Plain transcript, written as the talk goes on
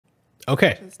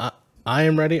Okay, I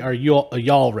am ready. Are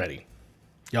y'all ready?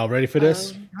 Y'all ready for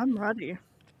this? I'm ready.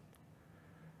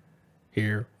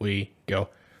 Here we go.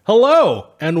 Hello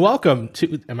and welcome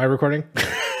to. Am I recording?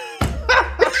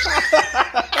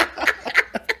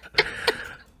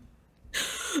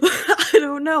 I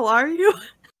don't know. Are you?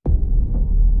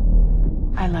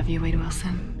 I love you, Wade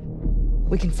Wilson.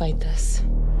 We can fight this.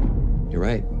 You're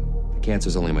right.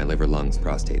 Cancer's only my liver, lungs,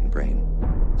 prostate, and brain.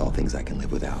 All things I can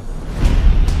live without.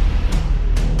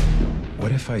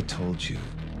 What if I told you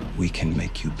we can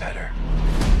make you better?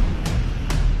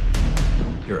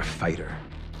 You're a fighter.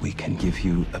 We can give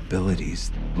you abilities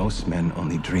most men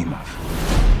only dream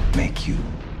of. Make you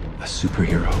a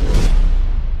superhero.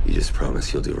 You just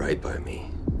promise you'll do right by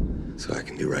me, so I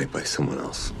can do right by someone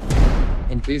else.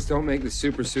 And please don't make the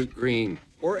super suit green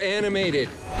or animated.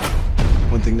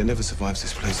 One thing that never survives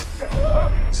this place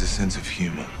is a sense of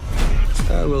humor.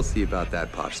 We'll see about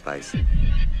that, Posh Spice.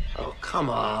 Oh, come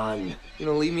on. You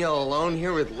gonna leave me all alone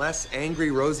here with less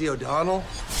angry Rosie O'Donnell?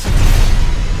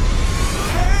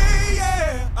 Hey,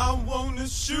 yeah, I wanna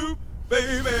shoot,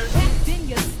 baby. Packed in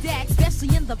your stack,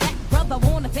 especially in the back, brother.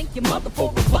 Wanna thank your mother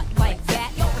for a butt like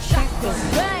that. You're a shotgun.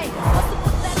 Hey, what's up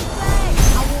with that thing?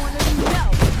 I wanna know,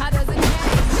 how does it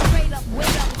hang? Straight up,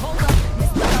 wait up, hold up.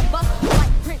 Mr. Lover,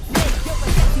 like Prince Nick, you're a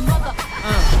sexy mother.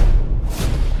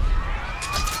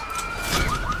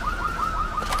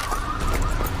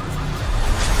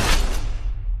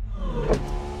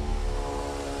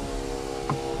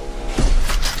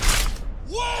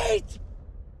 Wait!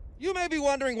 You may be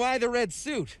wondering why the red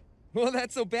suit. Well,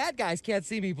 that's so bad guys can't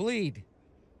see me bleed.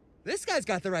 This guy's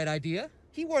got the right idea.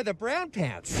 He wore the brown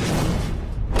pants.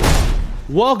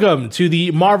 Welcome to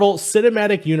the Marvel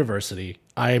Cinematic University.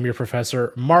 I am your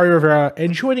professor, Mario Rivera,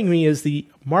 and joining me is the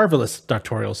marvelous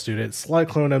doctoral student, Sly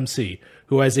Clone MC,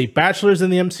 who has a bachelor's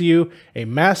in the MCU, a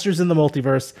master's in the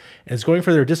multiverse, and is going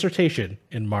for their dissertation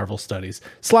in Marvel studies.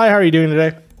 Sly, how are you doing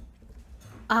today?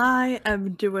 I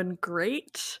am doing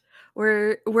great.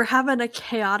 We're having a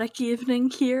chaotic evening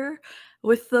here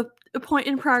with the Point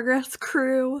in Progress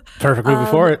crew. Perfect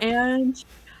movie for it. And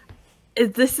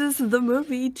this is the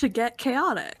movie to get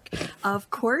chaotic. Of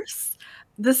course,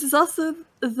 this is also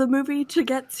the movie to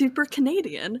get super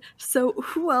Canadian. So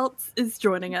who else is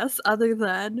joining us other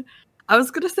than, I was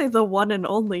going to say the one and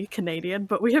only Canadian,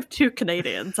 but we have two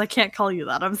Canadians. I can't call you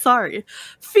that. I'm sorry.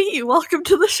 Fee, welcome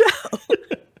to the show.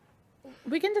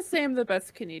 We can just say I'm the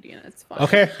best Canadian. It's fine.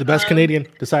 Okay, the best Canadian.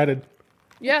 Decided.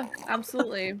 Yeah,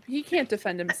 absolutely. He can't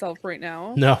defend himself right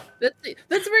now. No.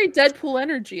 That's very Deadpool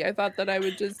energy. I thought that I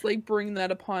would just bring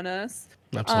that upon us.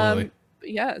 Absolutely.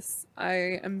 Yes,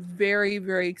 I am very,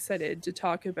 very excited to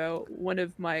talk about one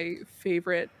of my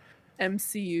favorite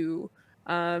MCU.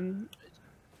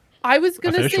 I was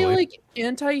gonna say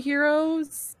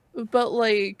anti-heroes, but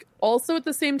also at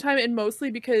the same time, and mostly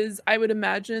because I would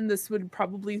imagine this would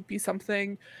probably be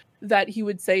something that he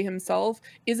would say himself,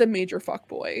 is a major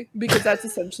fuckboy, because that's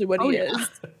essentially what he is.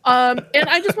 And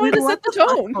I just wanted to set the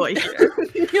tone.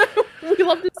 We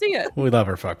love to see it. We love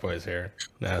our fuckboys here.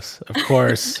 Yes, of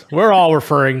course. We're all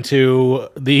referring to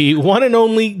the one and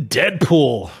only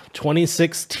Deadpool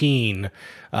 2016.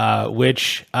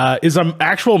 Which is an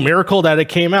actual miracle that it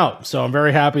came out. So I'm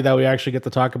very happy that we actually get to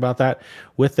talk about that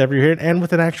with everyone here and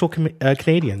with an actual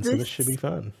Canadian. So this should be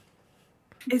fun.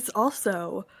 It's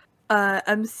also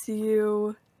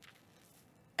NC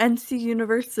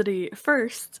University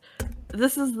first.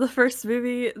 This is the first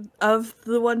movie of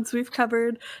the ones we've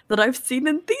covered that I've seen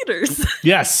in theaters.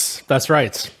 Yes, that's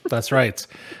right. That's right.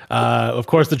 Of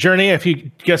course, the journey, if you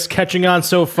just catching on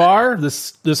so far,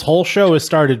 this whole show has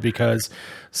started because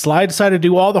Sly decided to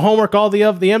do all the homework, all the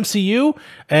MCU,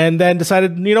 and then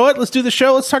decided, you know what, let's do the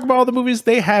show. Let's talk about all the movies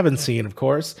they haven't seen, of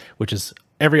course, which is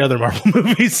every other Marvel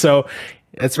movie. So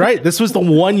that's right. This was the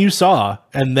one you saw,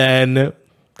 and then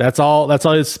that's all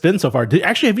it's been so far.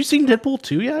 Actually, have you seen Deadpool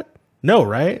 2 yet? No,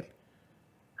 right?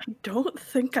 I don't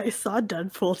think I saw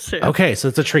Deadpool 2. Okay, so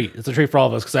it's a treat. It's a treat for all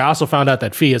of us, because I also found out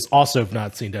that Fee has also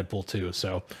not seen Deadpool 2,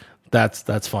 so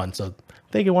that's fun. So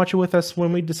they can watch it with us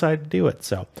when we decide to do it.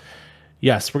 So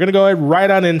yes, we're going to go ahead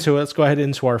right on into it. Let's go ahead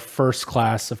into our first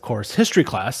class, of course, history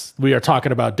class. We are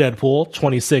talking about Deadpool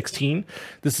 2016.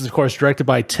 This is, of course, directed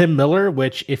by Tim Miller,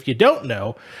 which, if you don't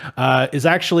know, is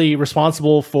actually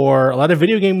responsible for a lot of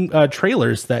video game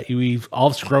trailers that we've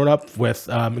all grown up with,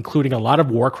 including a lot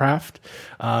of Warcraft,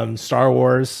 Star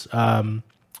Wars,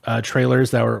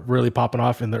 trailers that were really popping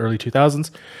off in the early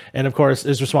 2000s. And of course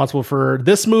is responsible for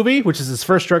this movie, which is his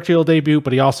first directorial debut,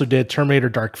 but he also did Terminator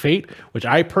Dark Fate, which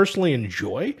I personally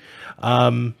enjoy.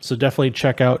 So definitely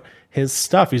check out his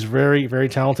stuff. He's very, very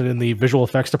talented in the visual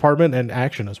effects department and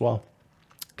action as well.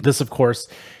 This, of course,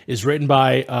 is written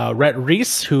by Rhett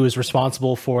Reese, who is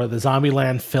responsible for the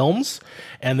Zombieland films,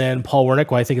 and then Paul Wernick,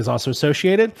 who I think is also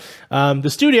associated. The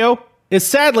studio is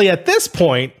sadly, at this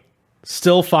point,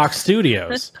 still Fox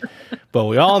Studios. But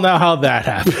we all know how that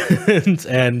happened,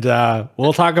 and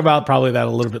we'll talk about probably that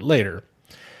a little bit later.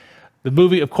 The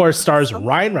movie, of course, stars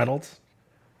Ryan Reynolds.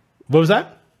 What was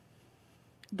that?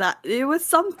 That it was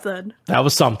something. That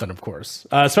was something, of course.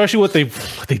 Especially what they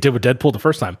did with Deadpool the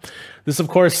first time. This, of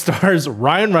course, stars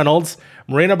Ryan Reynolds,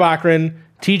 Marina Baccarin,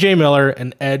 T.J. Miller,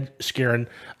 and Ed Sheeran.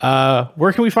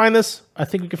 Where can we find this? I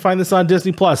think we can find this on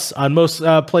Disney Plus on most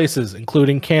places,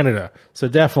 including Canada. So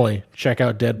definitely check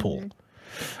out Deadpool.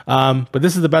 But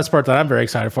this is the best part that I'm very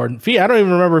excited for. Fee, I don't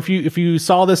even remember if you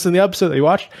saw this in the episode that you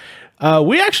watched.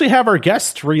 We actually have our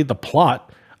guests read the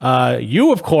plot.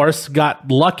 You, of course,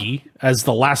 got lucky, as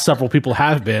the last several people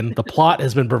have been. The plot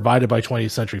has been provided by 20th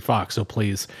Century Fox. So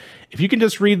please, if you can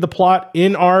just read the plot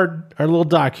in our little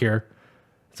doc here,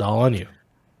 it's all on you.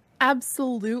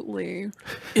 Absolutely.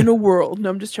 In a world. No,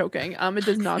 I'm just joking. It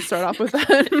does not start off with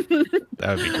that.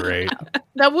 That would be great.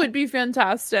 That would be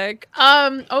fantastic.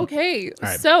 Okay.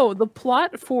 Right. So the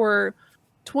plot for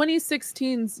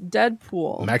 2016's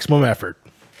Deadpool.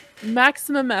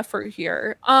 Maximum effort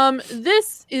here.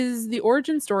 This is the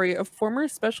origin story of former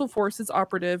Special Forces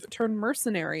operative turned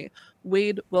mercenary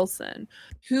Wade Wilson,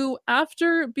 who,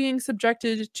 after being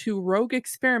subjected to rogue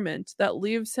experiment that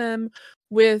leaves him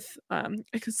with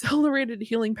accelerated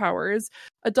healing powers,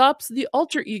 adopts the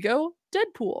alter ego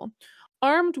Deadpool.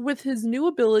 Armed with his new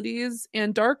abilities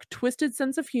and dark, twisted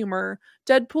sense of humor,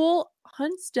 Deadpool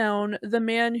hunts down the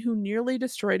man who nearly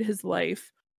destroyed his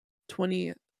life.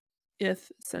 20th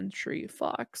Century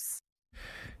Fox.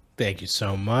 Thank you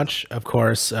so much. Of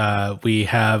course, we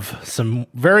have some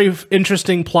very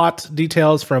interesting plot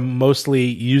details from mostly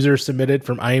user submitted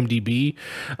from IMDb.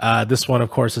 This one,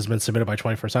 of course, has been submitted by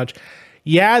 21st Century.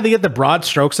 Yeah, they get the broad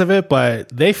strokes of it, but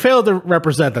they failed to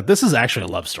represent that this is actually a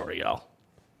love story, y'all.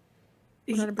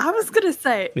 100%. I was gonna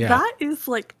say that is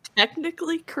like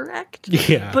technically correct,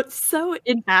 but so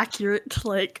inaccurate to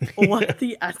like what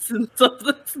the essence of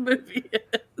this movie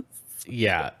is.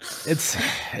 Yeah,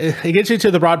 it gets you to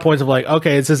the broad points of like,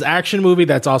 okay, it's this action movie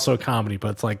that's also a comedy,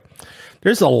 but it's like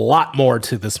there's a lot more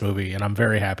to this movie, and I'm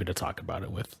very happy to talk about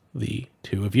it with the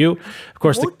two of you. Of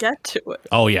course, we'll get to it.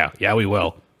 Oh yeah, we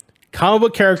will. Comic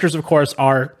book characters, of course,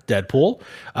 are Deadpool.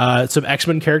 Some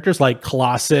X-Men characters like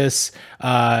Colossus,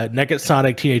 Naked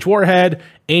Sonic, Teenage Warhead,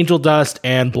 Angel Dust,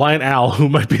 and Blind Owl, who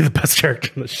might be the best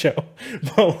character in the show.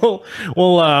 But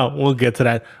we'll get to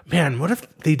that. Man, what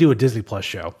if they do a Disney Plus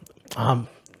show?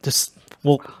 Just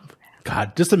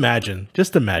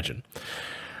imagine.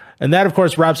 And that, of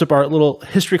course, wraps up our little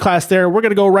history class there. We're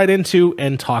going to go right into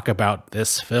and talk about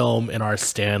this film in our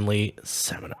Stanley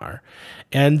seminar.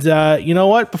 And you know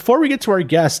what? Before we get to our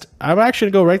guest, I'm actually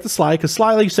going to go right to Sly, because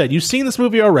Sly, like you said, you've seen this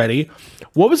movie already.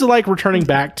 What was it like returning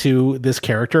back to this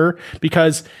character?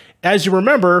 Because as you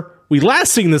remember, we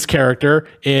last seen this character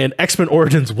in X-Men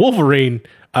Origins Wolverine,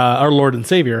 our Lord and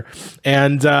Savior,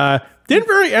 and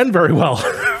didn't end very well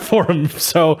for him.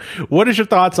 So what is your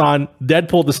thoughts on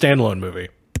Deadpool, the standalone movie?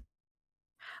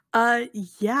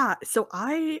 Yeah, so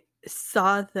I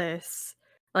saw this,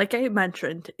 like I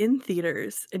mentioned, in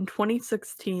theaters in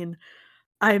 2016.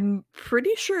 I'm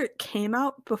pretty sure it came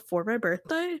out before my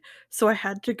birthday, so I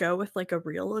had to go with like a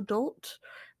real adult.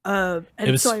 So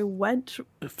I went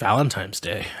Valentine's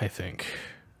Day, I think.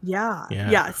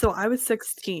 Yeah, so I was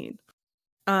 16.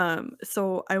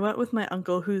 So I went with my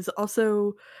uncle, who's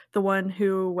also the one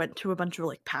who went to a bunch of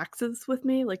like PAXs with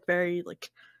me, like very like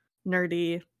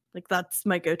nerdy. Like that's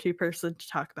my go-to person to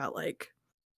talk about like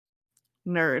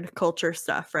nerd culture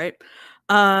stuff, right?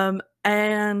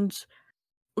 And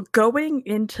going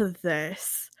into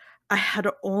this, I had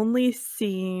only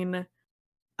seen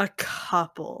a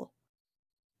couple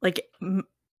like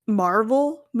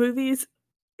Marvel movies,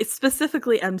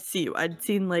 specifically MCU. I'd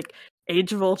seen like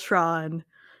Age of Ultron.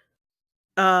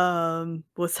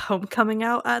 Was Homecoming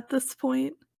out at this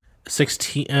point?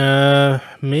 16,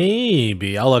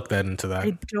 maybe. I'll look that into that.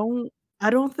 I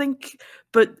don't think,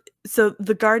 but so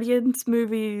the Guardians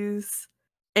movies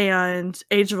and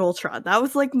Age of Ultron, that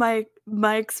was like my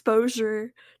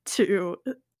exposure to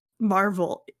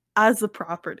Marvel as a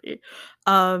property.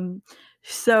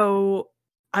 So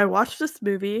I watched this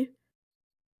movie.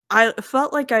 I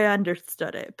felt like I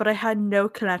understood it, but I had no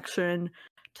connection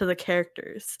to the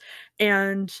characters.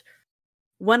 And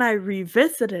when I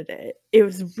revisited it, it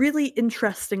was really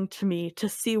interesting to me to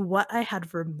see what I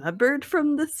had remembered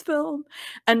from this film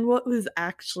and what was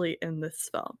actually in this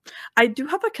film. I do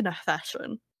have a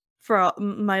confession for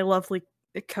my lovely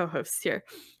co-host here.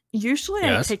 Usually I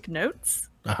Yes. take notes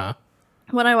Uh-huh.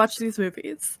 when I watch these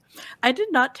movies. I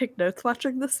did not take notes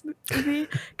watching this movie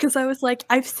because I was like,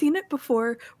 I've seen it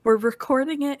before. We're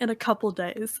recording it in a couple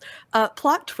days.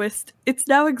 Plot twist, it's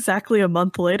now exactly a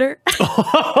month later.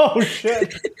 Oh,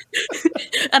 shit.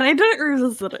 And I didn't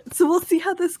revisit it. So we'll see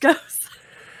how this goes.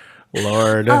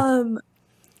 Lord.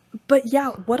 But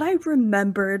yeah, what I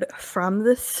remembered from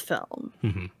this film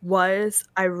Mm-hmm. was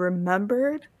I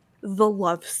remembered the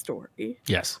love story.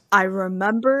 Yes. I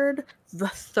remembered the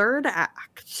third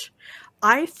act.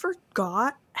 I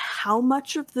forgot how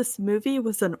much of this movie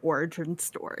was an origin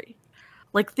story.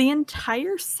 Like the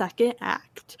entire second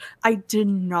act, I did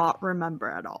not remember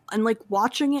at all. And like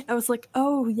watching it, I was like,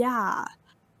 oh yeah,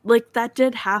 like that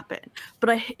did happen.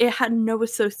 But it had no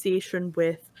association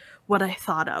with what I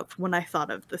thought of when I thought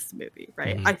of this movie,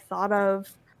 right? Mhm. I thought of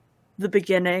the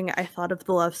beginning, I thought of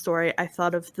the love story, I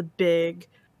thought of the big,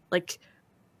 like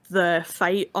the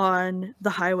fight on the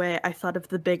highway, I thought of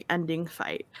the big ending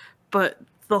fight. But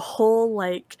the whole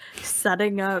like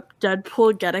setting up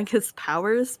Deadpool getting his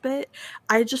powers bit,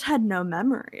 I just had no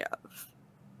memory of.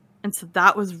 And so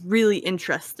that was really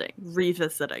interesting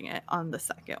revisiting it on the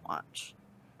second watch.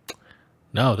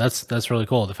 No, that's really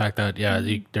cool. The fact that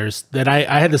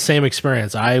I had the same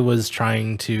experience. I was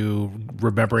trying to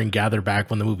remember and gather back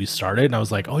when the movie started, and I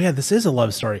was like, oh yeah, this is a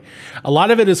love story. A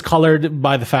lot of it is colored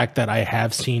by the fact that I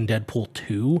have seen Deadpool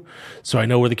 2, so I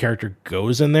know where the character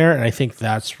goes in there, and I think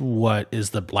that's what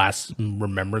is the last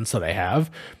remembrance that I have.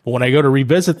 But when I go to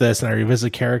revisit this and I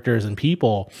revisit characters and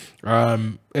people,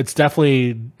 it's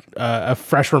definitely a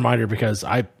fresh reminder because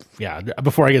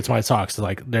before I get to my talks,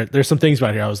 like there's some things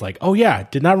about here I was like, oh yeah,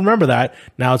 did not remember that.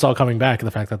 Now it's all coming back, and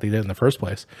the fact that they did in the first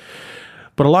place.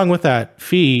 But along with that,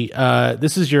 Fee,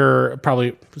 this is your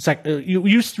probably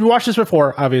you watched this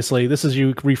before, obviously. This is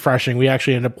you refreshing. We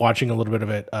actually ended up watching a little bit of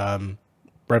it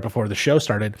right before the show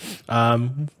started.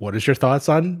 What is your thoughts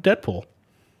on Deadpool?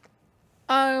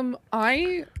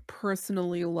 I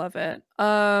personally love it.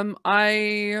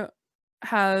 I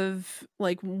have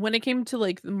like when it came to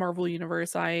like the Marvel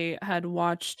universe, I had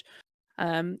watched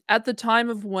at the time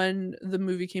of when the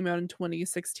movie came out in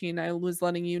 2016. I was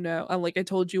letting you know, like I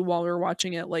told you while we were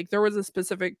watching it, like there was a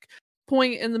specific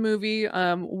point in the movie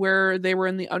where they were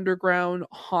in the underground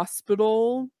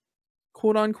hospital,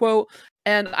 quote unquote,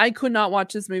 and I could not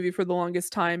watch this movie for the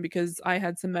longest time because I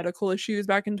had some medical issues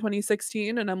back in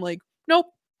 2016, and I'm like, nope,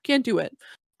 can't do it.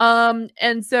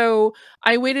 And so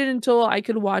I waited until I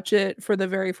could watch it for the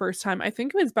very first time. I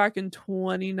think it was back in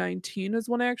 2019 is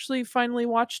when I actually finally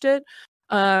watched it.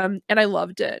 And I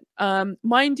loved it.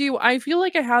 Mind you, I feel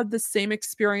like I had the same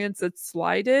experience that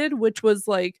Sly did, which was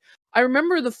like, I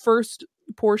remember the first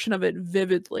portion of it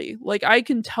vividly. Like I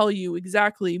can tell you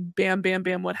exactly bam, bam,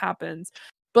 bam what happens.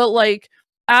 But like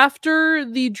after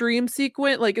the dream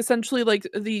sequence, like essentially like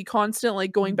the constant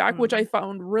like going back, which I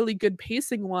found really good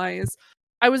pacing wise,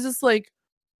 I was just like,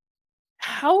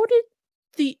 how did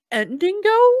the ending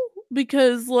go?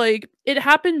 Because like it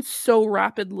happened so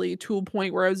rapidly to a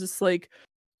point where I was just like,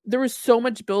 there was so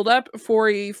much buildup for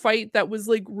a fight that was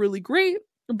like really great,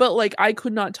 but like I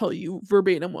could not tell you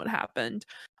verbatim what happened.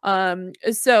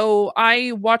 So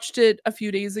I watched it a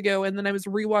few days ago and then I was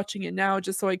rewatching it now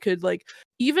just so I could like,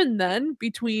 even then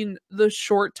between the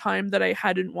short time that I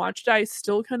hadn't watched it, I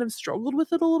still kind of struggled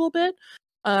with it a little bit.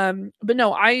 But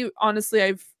no, I've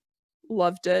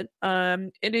loved it.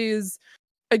 It is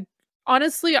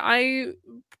honestly, I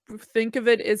think of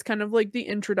it as kind of like the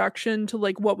introduction to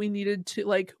like what we needed to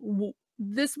like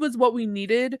this was what we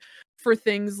needed for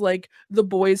things like The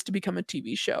Boys to become a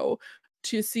TV show,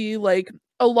 to see like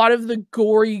a lot of the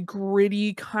gory,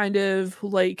 gritty kind of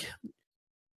like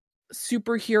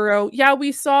superhero. Yeah,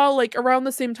 we saw like around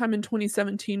the same time in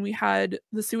 2017 we had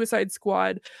the Suicide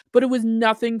Squad, but it was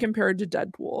nothing compared to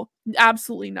Deadpool.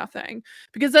 Absolutely nothing.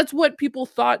 Because that's what people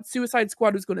thought Suicide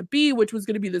Squad was going to be, which was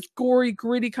going to be this gory,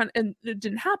 gritty kind of, and it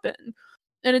didn't happen.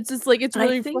 And it's just like it's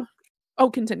really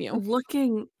continue.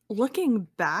 Looking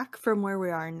back from where we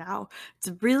are now, it's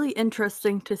really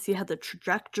interesting to see how the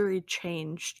trajectory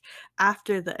changed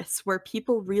after this, where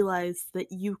people realized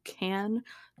that you can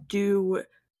do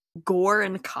gore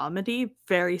and comedy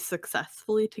very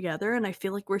successfully together, and I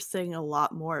feel like we're seeing a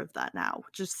lot more of that now,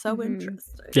 which is so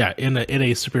interesting. Yeah, in a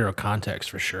superhero context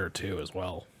for sure too as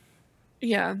well.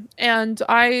 Yeah, and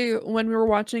when we were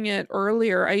watching it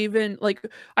earlier, I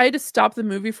had to stop the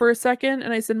movie for a second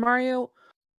and I said, Mario,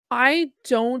 I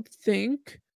don't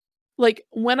think, like,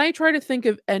 when I try to think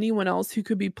of anyone else who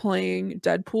could be playing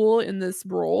Deadpool in this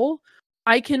role,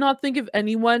 I cannot think of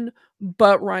anyone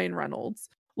but Ryan Reynolds.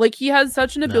 Like, he has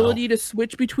such an ability to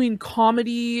switch between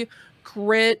comedy,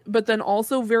 grit, but then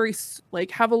also very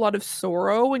like have a lot of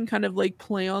sorrow and kind of like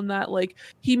play on that. Like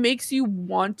he makes you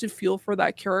want to feel for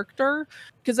that character,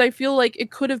 because I feel like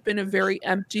it could have been a very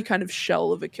empty kind of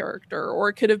shell of a character, or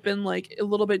it could have been like a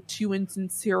little bit too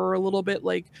insincere, or a little bit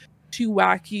like too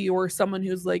wacky, or someone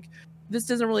who's like, this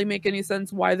doesn't really make any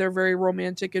sense why they're very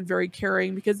romantic and very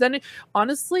caring, because then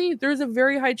honestly there's a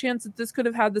very high chance that this could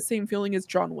have had the same feeling as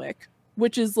John Wick,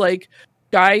 which is like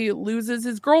guy loses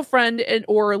his girlfriend and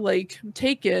or like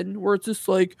Taken, where it's just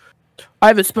like, I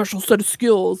have a special set of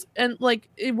skills, and like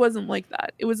it wasn't like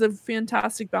that. It was a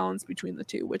fantastic balance between the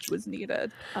two, which was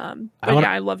needed.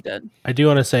 I loved it. I do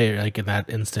want to say, like in that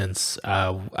instance,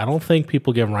 I don't think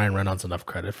people give Ryan Reynolds enough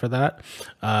credit for that.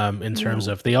 In terms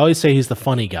of, they always say he's the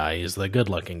funny guy, he's the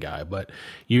good-looking guy, but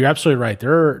you're absolutely right.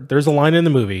 There's a line in the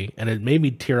movie, and it made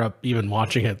me tear up even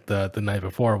watching it the night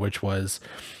before, which was,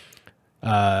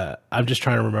 I'm just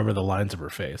trying to remember the lines of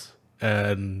her face,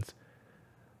 and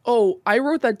oh, I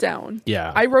wrote that down.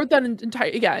 Yeah, I wrote that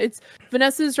entire. Yeah, it's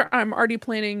Vanessa's. I'm already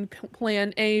planning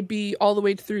plan A, B, all the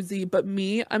way through Z. But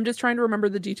me, I'm just trying to remember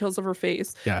the details of her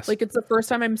face. Yes, like it's the first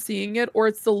time I'm seeing it, or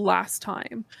it's the last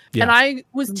time. Yeah. And I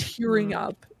was tearing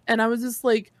up, and I was just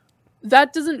like,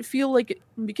 that doesn't feel like it,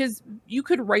 because you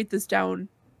could write this down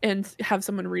and have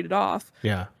someone read it off.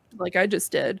 Yeah, like I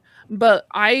just did, but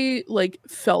I like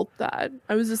felt that.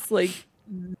 I was just like,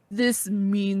 this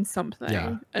means something.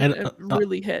 Yeah. And it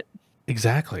really hit.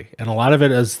 Exactly. And a lot of it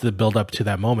is the build up to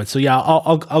that moment. So yeah,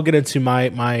 I'll get into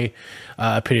my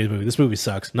opinion of the movie. This movie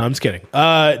sucks. No, I'm just kidding.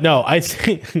 No, I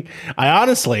think I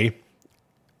honestly,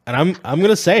 and I'm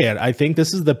gonna say it, I think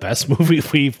this is the best movie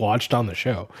we've watched on the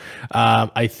show.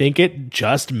 I think it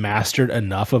just mastered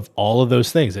enough of all of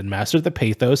those things. It mastered the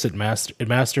pathos. It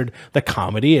mastered the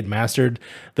comedy. It mastered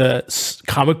the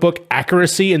comic book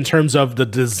accuracy in terms of the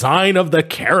design of the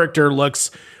character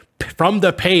looks from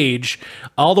the page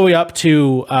all the way up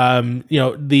to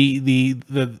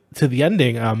the to the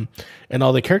ending and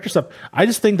all the character stuff. I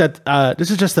just think that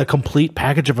this is just a complete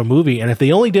package of a movie, and if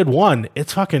they only did one,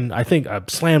 it's fucking, I think, a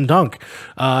slam dunk.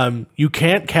 You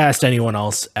can't cast anyone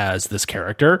else as this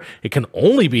character. It can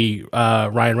only be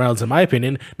Ryan Reynolds, in my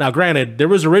opinion. Now, granted, there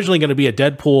was originally going to be a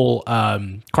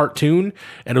Deadpool cartoon,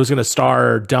 and it was going to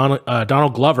star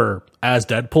Donald Glover as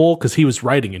Deadpool, because he was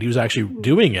writing it. He was actually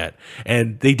doing it,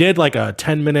 and they did like a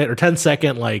 10-minute or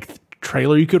 10-second like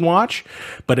trailer you could watch,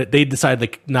 but they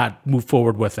decided to not move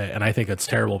forward with it, and I think that's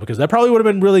terrible, because that probably would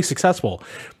have been really successful.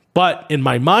 But in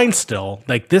my mind, still,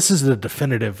 like, this is the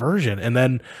definitive version. And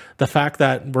then the fact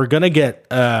that we're gonna get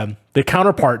the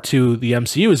counterpart to the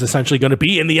MCU is essentially going to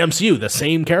be in the MCU, the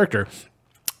same character.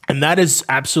 And that is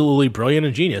absolutely brilliant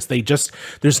and genius.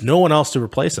 There's no one else to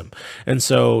replace him. And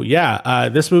so, yeah,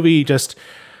 this movie just,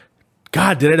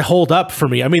 God, did it hold up for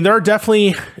me? I mean, there are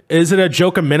definitely, is it a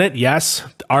joke a minute? Yes.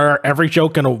 Are every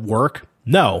joke going to work?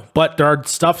 No, but there are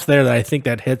stuff there that I think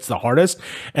that hits the hardest,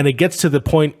 and it gets to the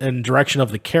point and direction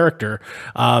of the character.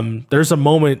 There's a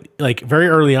moment like very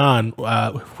early on,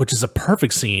 which is a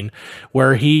perfect scene,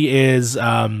 where he is,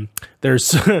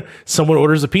 there's someone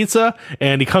orders a pizza,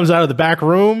 and he comes out of the back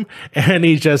room, and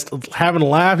he's just having a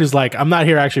laugh. He's like, I'm not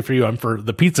here actually for you, I'm for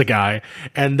the pizza guy.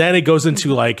 And then it goes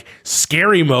into like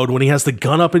scary mode when he has the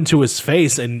gun up into his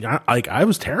face, and I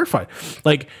was terrified.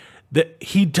 Like, that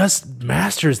he just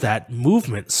masters that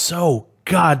movement so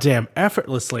goddamn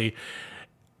effortlessly.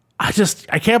 I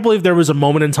can't believe there was a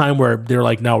moment in time where they're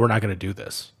like, no, we're not going to do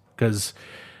this. Because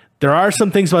there are some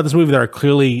things about this movie that are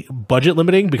clearly budget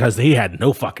limiting, because they had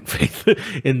no fucking faith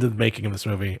in the making of this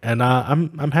movie. And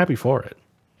I'm happy for it,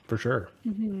 for sure.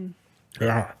 Mm-hmm.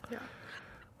 Yeah.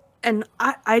 And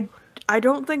I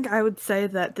don't think I would say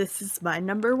that this is my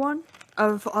number one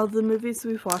of all the movies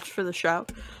we've watched for the show.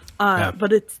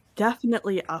 But it's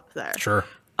definitely up there. Sure.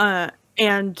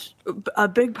 And a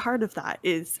big part of that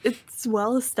is it's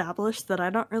well established that I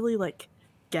don't really like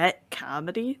get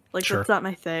comedy. Like, Sure. That's not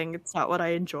my thing. It's not what I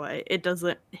enjoy. It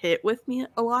doesn't hit with me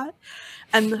a lot.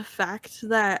 And the fact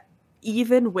that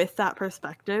even with that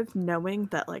perspective, knowing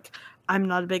that like I'm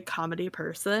not a big comedy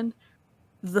person,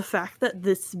 the fact that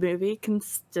this movie can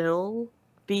still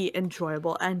be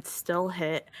enjoyable and still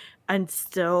hit and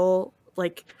still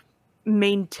like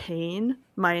maintain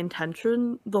my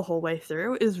intention the whole way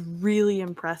through is really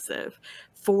impressive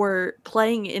for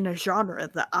playing in a genre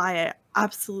that I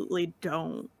absolutely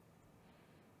don't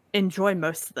enjoy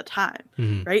most of the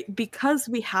time, right? Because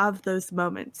we have those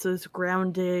moments, those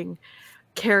grounding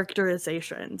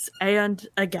characterizations, and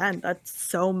again, that's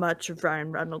so much of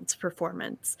Ryan Reynolds'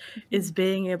 performance is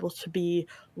being able to be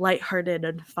lighthearted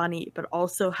and funny, but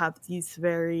also have these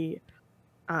very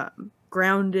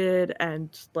grounded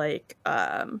and like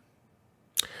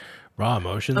raw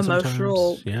emotion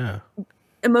emotional sometimes. Yeah.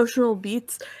 emotional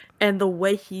beats, and the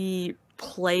way he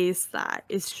plays that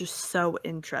is just so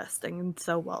interesting and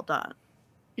so well done.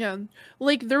 Yeah,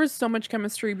 like there was so much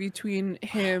chemistry between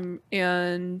him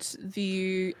and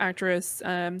the actress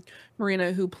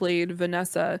Marina who played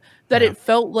Vanessa that Yeah. it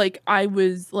felt like I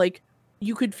was like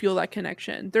you could feel that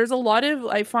connection. There's a lot of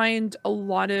I find a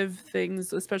lot of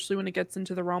things, especially when it gets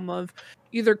into the realm of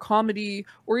either comedy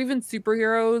or even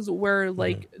superheroes, where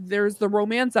like there's the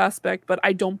romance aspect, but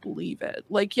I don't believe it.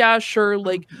 Like, yeah, sure,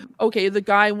 like okay, the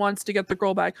guy wants to get the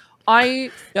girl back. I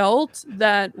felt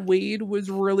that Wade was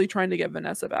really trying to get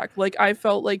Vanessa back. Like I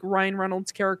felt like Ryan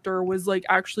Reynolds' character was like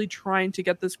actually trying to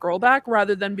get this girl back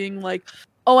rather than being like,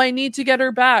 "Oh, I need to get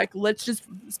her back. Let's just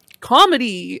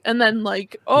comedy." And then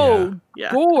like, "Oh,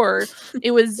 gore."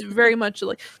 It was very much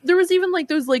like there was even like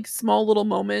those like small little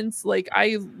moments. Like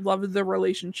I loved the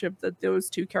relationship that those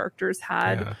two characters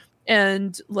had. Yeah.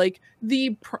 And like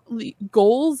the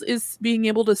goals is being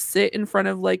able to sit in front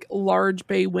of like large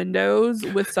bay windows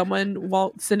with someone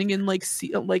while sitting in like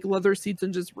like leather seats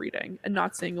and just reading and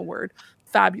not saying a word.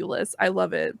 Fabulous. I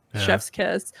love it. Yeah. Chef's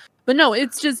kiss. But no,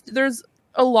 it's just there's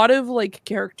a lot of like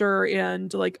character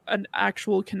and like an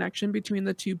actual connection between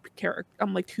the two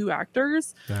two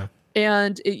actors. Yeah.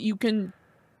 And you can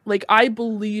like I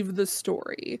believe the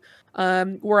story.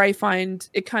 Where I find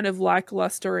it kind of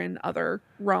lackluster in other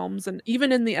realms, and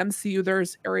even in the MCU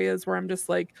there's areas where I'm just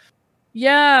like,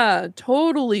 yeah,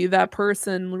 totally, that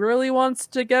person really wants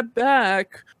to get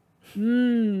back.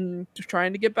 Trying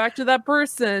to get back to that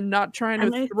person, not trying to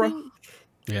think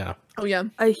yeah. Oh yeah.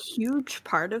 A huge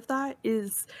part of that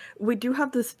is we do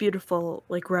have this beautiful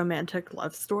like romantic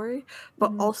love story,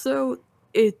 but also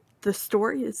the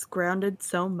story is grounded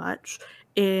so much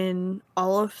in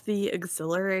all of the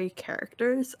auxiliary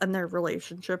characters and their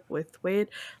relationship with Wade.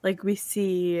 Like we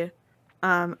see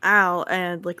Al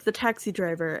and like the taxi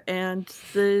driver and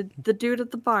the dude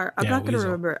at the bar. I'm not going to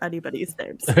remember anybody's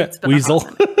names. It's been Weasel.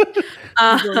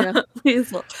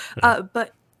 Weasel.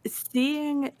 But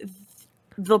seeing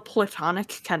the platonic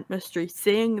chemistry,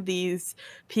 seeing these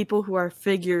people who are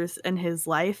figures in his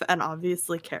life and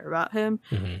obviously care about him,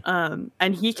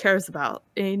 and he cares about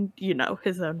in, you know,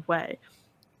 his own way,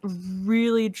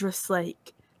 really just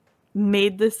like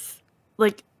made this,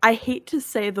 like, I hate to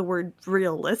say the word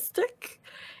realistic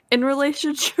in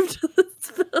relationship to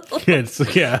this film.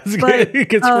 It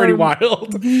gets pretty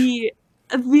wild. The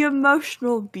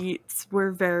emotional beats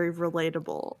were very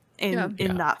relatable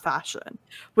in that fashion,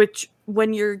 which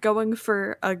when you're going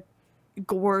for a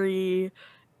gory,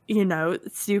 you know,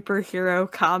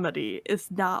 superhero comedy is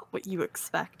not what you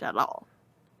expect at all.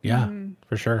 Yeah,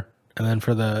 for sure. And then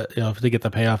for the, you know, to get the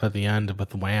payoff at the end with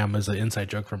the Wham as an inside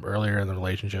joke from earlier in the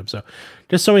relationship. So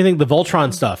just so many things, the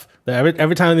Voltron stuff,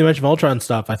 every time they mention Voltron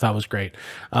stuff, I thought was great.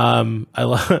 I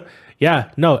love,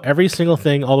 every single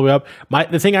thing all the way up.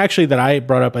 The thing actually that I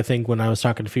brought up, I think when I was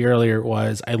talking to Fee earlier,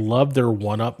 was I love their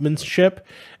one-upmanship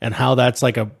and how that's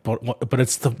like but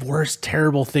it's the worst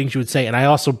terrible things you would say. And I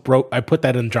also I put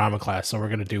that in drama class. So we're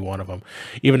going to do one of them,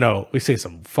 even though we say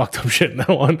some fucked up shit in that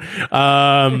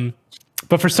one.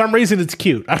 But for some reason, it's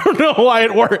cute. I don't know why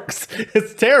it works.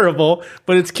 It's terrible,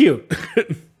 but it's cute.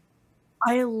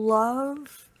 I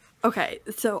love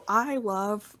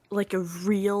like a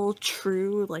real,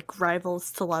 true, like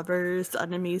rivals to lovers,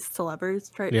 enemies to lovers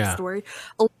type story.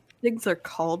 A lot of things are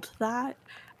called that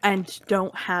and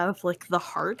don't have like the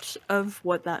heart of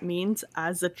what that means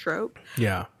as a trope.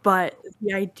 Yeah. But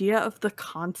the idea of the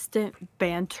constant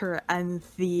banter and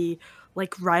the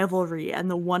like rivalry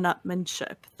and the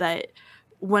one-upmanship that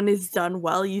when it's done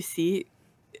well, you see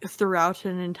throughout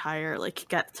an entire like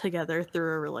get together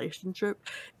through a relationship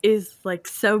is like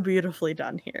so beautifully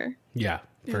done here. Yeah,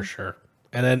 for sure.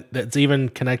 And then it's even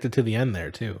connected to the end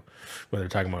there too, when they're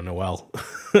talking about Noelle.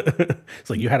 It's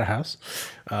like, you had a house.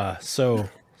 So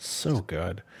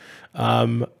good.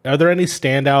 Are there any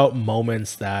standout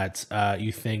moments that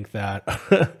you think that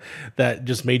that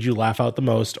just made you laugh out the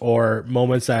most, or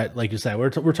moments that, like you said, we're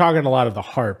talking a lot of the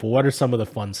heart, but what are some of the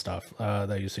fun stuff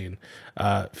that you've seen?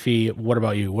 Fee, what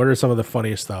about you? What are some of the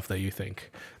funniest stuff that you think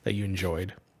that you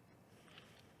enjoyed?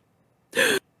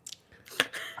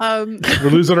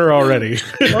 We're losing her already.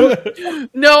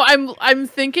 No, I'm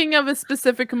thinking of a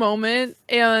specific moment,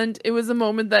 and it was a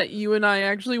moment that you and I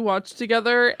actually watched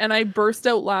together, and I burst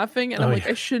out laughing, and I'm like,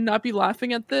 I should not be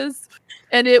laughing at this.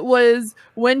 And it was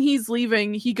when he's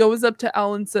leaving, he goes up to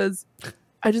Al and says,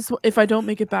 if I don't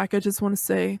make it back, I just want to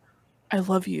say, I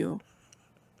love you.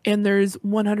 And there's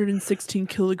 116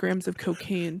 kilograms of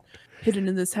cocaine hidden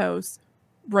in this house,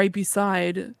 right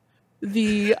beside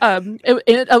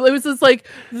it was just like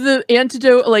the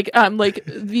antidote, like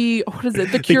the what is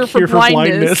it, the cure, for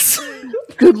blindness.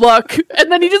 Good luck.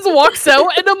 And then he just walks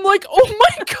out, and I'm like, oh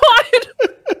my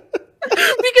god.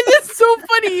 Because it's so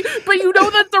funny, but you know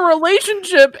that's a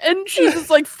relationship, and she's just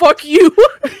like, fuck you.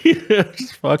 Yeah,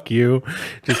 just fuck you.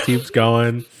 Just keeps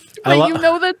going. But you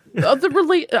know that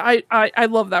I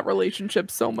love that relationship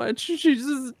so much. She's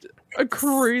just a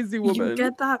crazy woman. You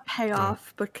get that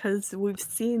payoff because we've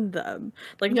seen them.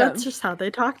 Like, that's just how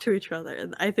they talk to each other,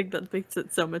 and I think that makes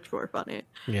it so much more funny.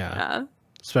 Yeah.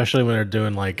 Especially when they're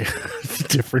doing like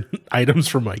different items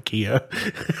from IKEA.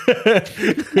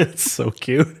 It's so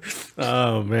cute.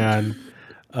 Oh man.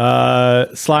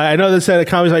 Sly, I know this said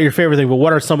comedy's not your favorite thing, but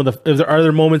what are some of the are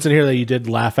there moments in here that you did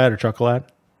laugh at or chuckle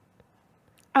at?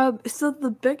 So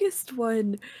the biggest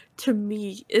one to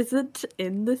me isn't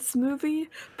in this movie,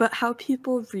 but how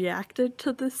people reacted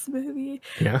to this movie.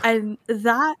 Yeah. And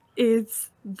that is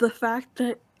the fact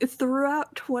that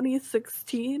throughout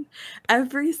 2016,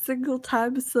 every single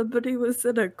time somebody was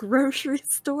in a grocery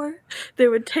store, they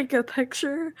would take a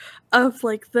picture of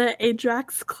like the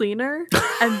Ajax cleaner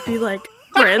and be like,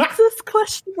 Francis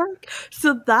question mark.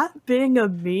 So that being a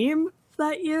meme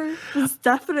that year was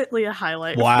definitely a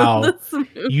highlight. Wow. From this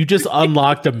movie. You just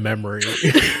unlocked a memory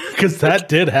because that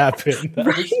did happen.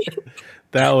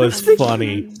 That was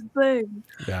funny. Thing.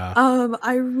 Yeah.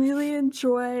 I really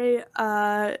enjoy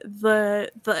the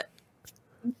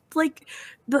like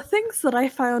the things that I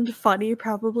found funny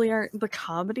probably aren't the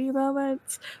comedy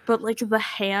moments, but like the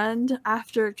hand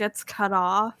after it gets cut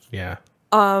off. Yeah.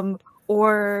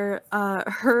 Or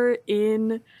her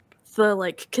in the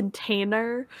like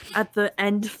container at the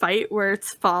end fight where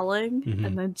it's falling,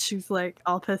 and then she's like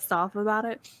all pissed off about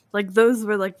it. Like those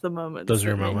were like the moments. Those are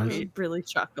your that made moments? me really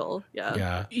chuckle.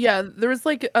 Yeah. Yeah, there was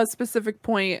like a specific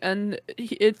point, and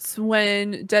it's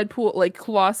when Deadpool, like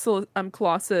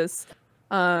Colossus,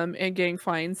 and gang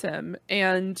finds him,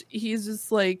 and he's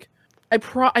just like,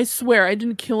 I swear I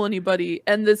didn't kill anybody,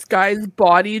 and this guy's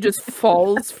body just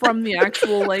falls from the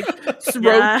actual like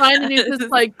road sign, and he's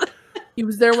just like, he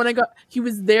was there when I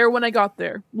got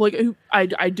there. Like I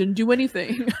didn't do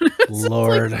anything.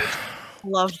 Lord. Like,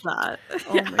 love that.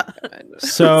 Oh my god.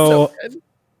 So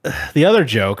the other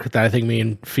joke that I think me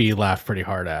and Fee laughed pretty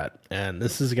hard at, and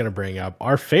this is going to bring up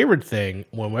our favorite thing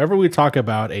whenever we talk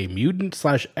about a mutant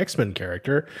 / X-Men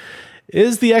character,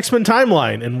 is the X-Men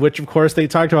timeline, in which, of course, they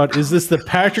talked about, is this the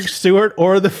Patrick Stewart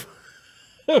or the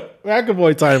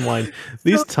McAvoy timeline?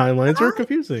 These timelines are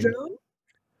confusing.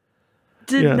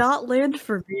 Did not land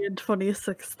for me in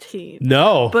 2016.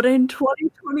 No. But in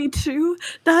 2022,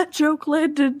 that joke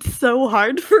landed so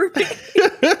hard for me.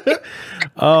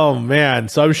 Oh, man.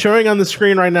 So I'm showing on the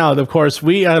screen right now that, of course,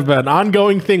 we have an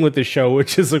ongoing thing with this show,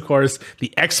 which is, of course,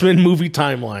 the X-Men movie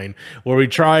timeline, where we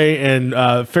try and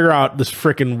figure out this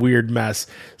freaking weird mess.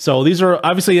 So these are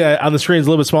obviously on the screen is a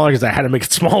little bit smaller because I had to make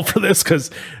it small for this,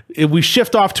 because we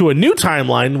shift off to a new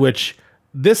timeline, which...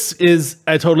 This is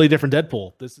a totally different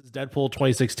Deadpool. This is Deadpool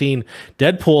 2016.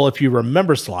 Deadpool, if you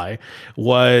remember, Sly,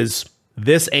 was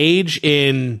this age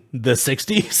in the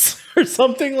 60s or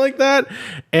something like that.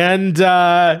 And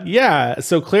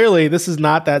so clearly this is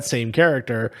not that same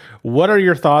character. What are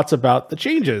your thoughts about the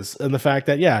changes and the fact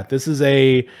that, this is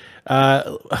a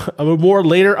more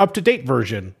later up-to-date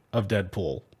version of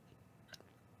Deadpool?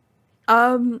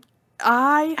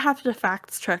 I have to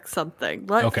fact check something.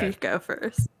 Let Fee go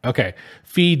first. Okay.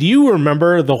 Fee, do you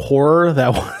remember the horror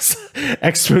that was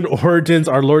X-Men Origins,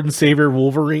 Our Lord and Savior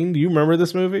Wolverine? Do you remember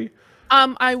this movie?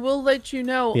 I will let you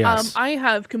know. Yes. I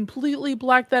have completely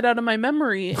blacked that out of my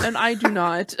memory, and I do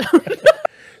not.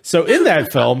 So in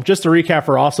that film, just to recap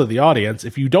for also the audience,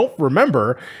 if you don't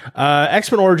remember,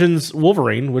 X-Men Origins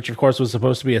Wolverine, which of course was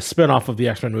supposed to be a spin-off of the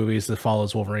X-Men movies that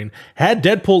follows Wolverine, had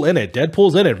Deadpool in it.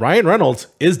 Deadpool's in it. Ryan Reynolds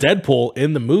is Deadpool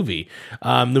in the movie.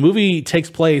 The movie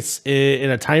takes place in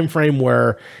a time frame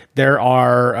where there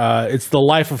are, it's the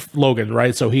life of Logan,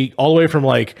 right? So he, all the way from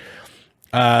like,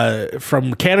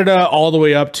 from Canada all the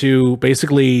way up to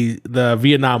basically the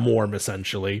Vietnam War,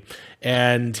 essentially.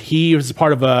 And he was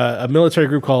part of a military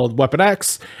group called Weapon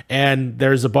X, and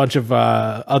there's a bunch of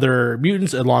other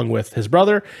mutants along with his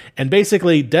brother. And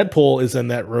basically, Deadpool is in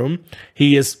that room.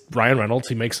 He is Ryan Reynolds.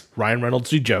 He makes Ryan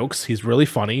Reynolds do jokes. He's really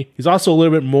funny. He's also a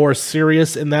little bit more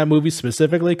serious in that movie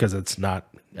specifically because it's not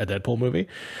a Deadpool movie.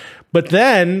 But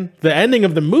then the ending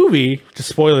of the movie, to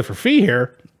spoil it for Fee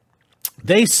here,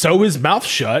 they sew his mouth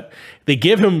shut. They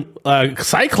give him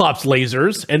Cyclops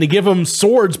lasers, and they give him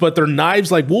swords, but they're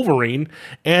knives like Wolverine.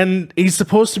 And he's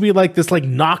supposed to be like this like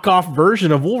knockoff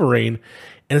version of Wolverine.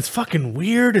 And it's fucking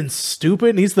weird and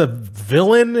stupid. And he's the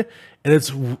villain. and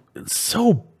it's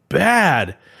so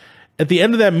bad. At the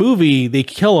end of that movie, they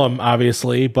kill him,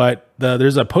 obviously, but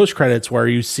there's a post credits where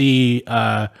you see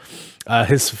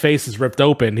his face is ripped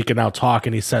open. He can now talk,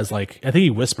 and he says, like, I think he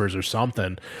whispers or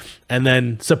something. And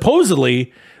then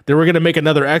supposedly they were going to make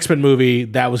another X-Men movie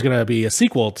that was going to be a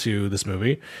sequel to this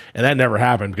movie, and that never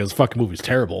happened because the fucking movie's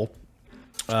terrible.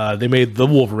 They made The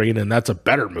Wolverine, and that's a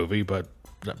better movie, but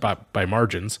by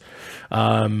margins.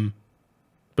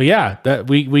 But yeah, that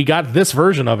we got this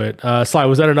version of it. Sly,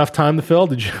 was that enough time to fill?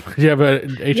 Did you have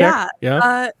a check?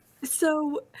 Yeah.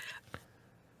 So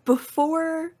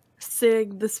before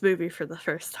seeing this movie for the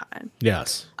first time,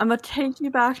 yes, I'm gonna take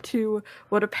you back to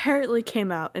what apparently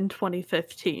came out in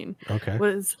 2015. Okay,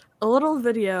 was a little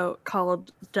video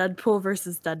called Deadpool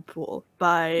versus Deadpool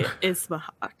by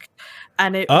Ismahawk,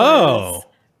 and it was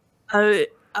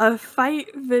a fight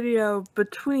video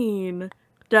between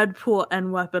Deadpool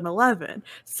and Weapon 11.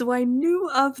 So I knew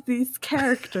of these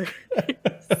characters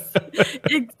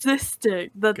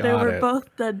existing, that they were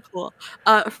both Deadpool,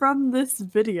 from this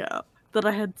video that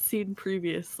I had seen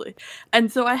previously.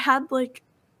 And so I had like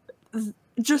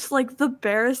just like the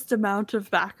barest amount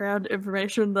of background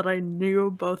information that I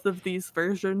knew both of these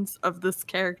versions of this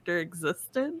character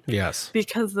existed. Yes.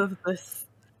 Because of this.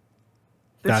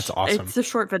 That's awesome. It's a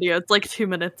short video. It's like 2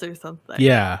 minutes or something.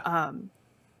 Yeah.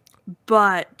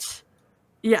 But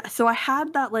yeah, so I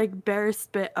had that like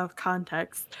barest bit of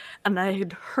context, and I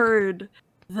had heard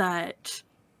that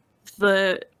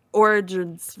the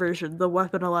Origins version, the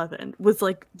Weapon 11, was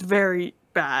like very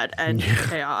bad and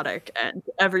chaotic, and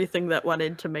everything that went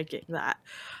into making that.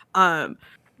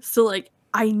 So like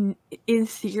in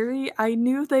theory, I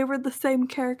knew they were the same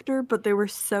character, but they were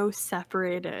so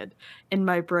separated in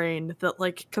my brain that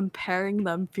like comparing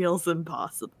them feels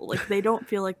impossible. Like they don't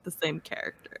feel like the same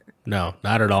character. No,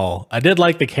 not at all. I did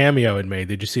like the cameo it made.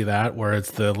 Did you see that? Where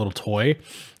it's the little toy?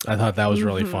 I thought that was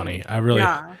really funny. I really,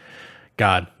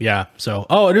 God, yeah. So,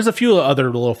 there's a few other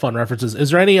little fun references. Is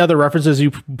there any other references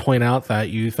you point out that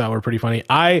you thought were pretty funny?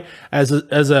 I, as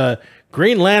a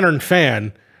Green Lantern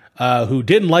fan, who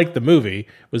didn't like the movie,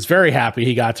 was very happy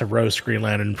he got to roast Green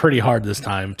Lantern pretty hard this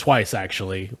time, twice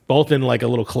actually, both in like a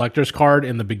little collector's card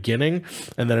in the beginning,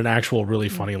 and then an actual really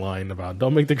funny line about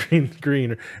don't make the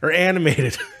green or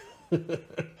animated.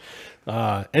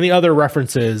 Any other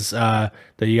references that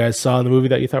you guys saw in the movie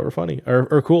that you thought were funny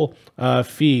or cool?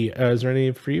 Fee, is there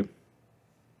any for you?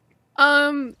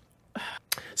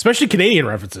 Especially Canadian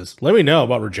references. Let me know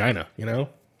about Regina. You know.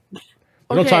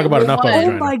 We don't talk about enough about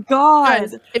Regina. Oh my god!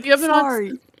 Guys, if you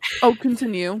haven't,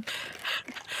 continue.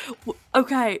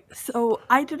 Okay, so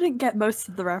I didn't get most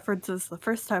of the references the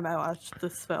first time I watched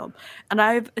this film, and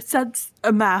I've since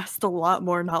amassed a lot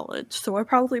more knowledge, so I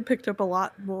probably picked up a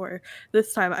lot more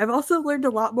this time. I've also learned a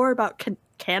lot more about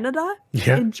Canada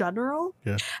in general,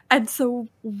 and so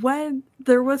when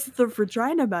there was the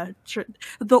Regina mention,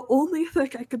 the only thing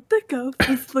I could think of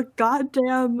was the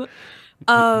goddamn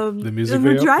the music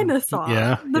video? Regina song,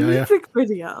 the music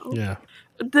video. Yeah.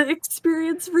 The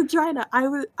experience Regina, I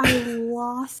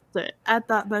lost it at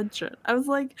that mention. I was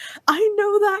like, I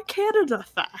know that Canada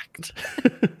fact.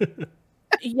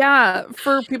 Yeah,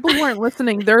 for people who aren't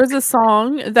listening, there is a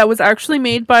song that was actually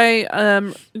made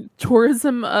by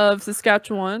Tourism of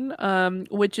Saskatchewan,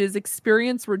 which is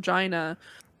Experience Regina.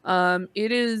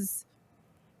 It is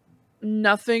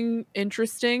nothing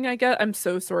interesting, I guess. I'm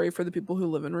so sorry for the people who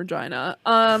live in Regina.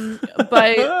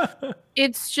 But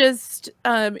it's just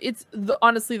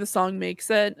honestly, the song makes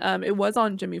it. It was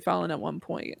on Jimmy Fallon at one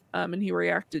point, and he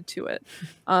reacted to it.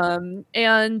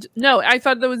 And no, I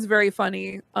thought that was very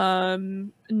funny.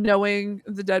 Knowing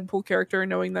the Deadpool character,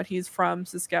 knowing that he's from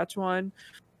Saskatchewan.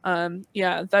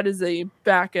 Yeah, that is a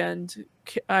back end.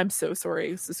 I'm so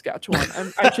sorry,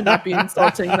 Saskatchewan. I should not be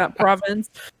insulting that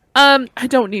province. I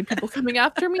don't need people coming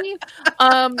after me.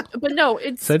 But no,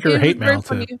 send your hate mail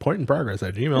to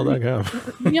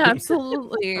pointinprogress@gmail.com. Yeah,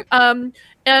 absolutely.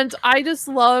 And I just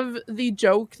love the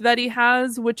joke that he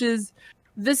has, which is,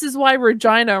 this is why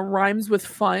Regina rhymes with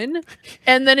fun.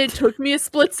 And then it took me a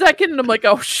split second, and I'm like,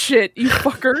 oh shit, you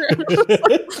fucker.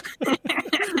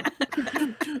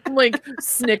 I'm like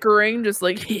snickering, just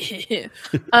like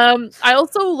I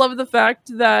also love the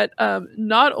fact that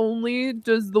not only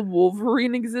does the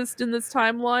Wolverine exist in this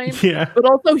timeline, but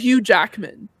also Hugh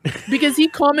Jackman, because he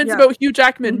comments about Hugh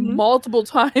Jackman multiple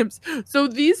times. So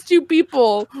these two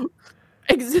people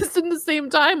exist in the same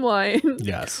timeline.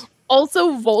 Yes.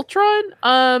 Also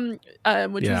Voltron,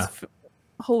 which is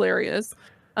hilarious.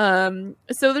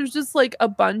 So there's just like a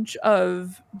bunch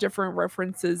of different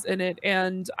references in it,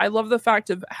 and I love the fact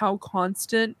of how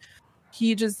constant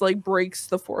he just like breaks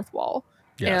the fourth wall.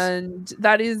 Yes. And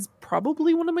that is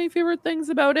probably one of my favorite things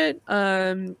about it.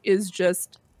 Is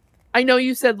just, I know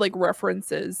you said like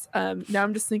references. Now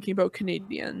I'm just thinking about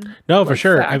Canadian. No, for like,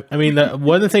 sure. fact. I mean,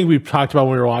 one of the things we talked about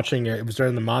when we were watching it was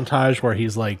during the montage where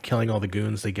he's like killing all the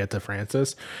goons to get to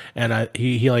Francis, and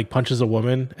he like punches a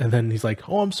woman, and then he's like,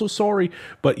 "Oh, I'm so sorry,"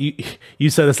 but you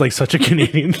said it's like such a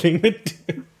Canadian thing to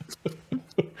do.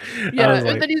 Yeah,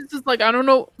 and then he's just like, I don't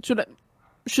know,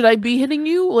 should I be hitting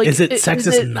you? Like, is it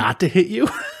sexist not to hit you?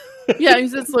 Yeah,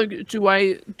 he's just like, do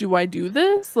I do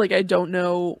this? Like, I don't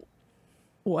know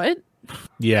what.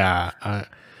 Yeah.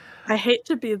 I hate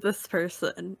to be this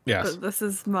person, yes, but this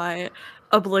is my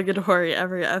obligatory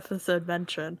every episode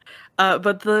mention.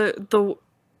 But the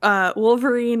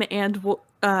Wolverine and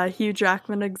Hugh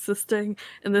Jackman existing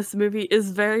in this movie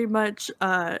is very much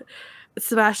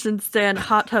Sebastian Stan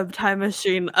hot tub time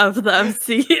machine of the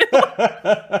MCU.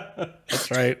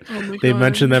 That's right. Oh they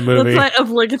mentioned that movie. That's my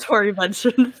obligatory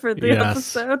mention for the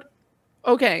episode.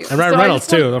 Okay, and Ryan Reynolds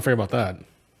too. Don't forget about that.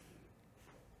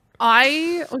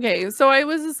 So I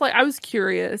was just like, I was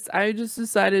curious. I just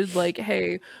decided like,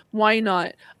 hey, why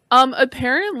not?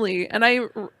 Apparently, and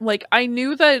I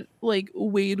knew that like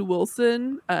Wade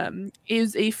Wilson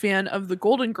is a fan of the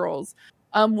Golden Girls.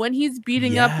 When he's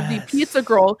beating up the pizza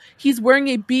girl, he's wearing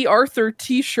a B. Arthur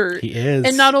t-shirt. He is.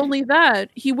 And not only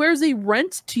that, he wears a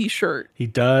Rent t-shirt. He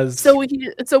does. So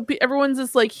everyone's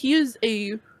just like, he is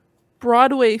a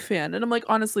Broadway fan, and I'm like,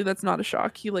 honestly, that's not a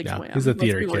shock. He likes Wham. He's a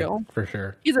theater kid for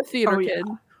sure. He's a theater kid,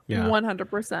 yeah,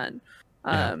 100%. Oh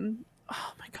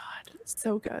my god,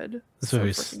 so good.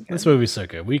 This movie's so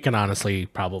good. We can honestly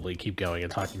probably keep going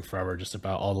and talking forever just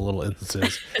about all the little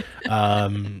instances.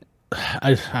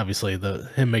 Obviously,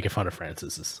 him making fun of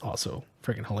Francis is also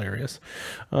freaking hilarious.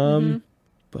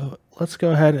 But let's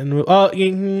go ahead and move.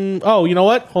 You know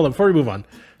what? Hold on, before we move on.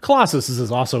 Colossus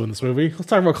is also in this movie. Let's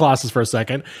talk about Colossus for a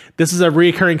second. This is a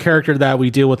recurring character that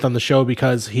we deal with on the show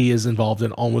because he is involved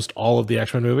in almost all of the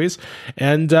X-Men movies.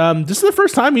 And this is the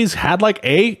first time he's had like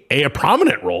a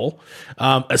prominent role,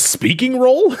 a speaking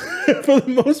role for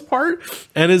the most part,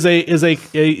 and is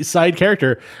a side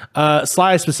character.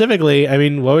 Sly specifically, I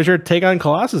mean, what was your take on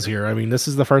Colossus here? I mean, this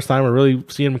is the first time we're really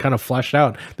seeing him kind of fleshed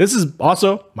out. This is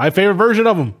also my favorite version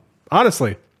of him,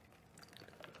 honestly.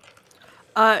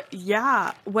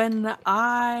 Yeah, when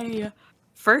I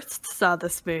first saw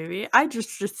this movie, I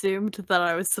just assumed that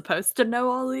I was supposed to know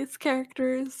all these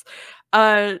characters.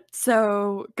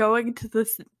 So going to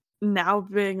this now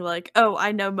being like, oh,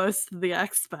 I know most of the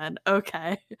X-Men,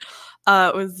 okay,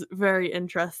 was very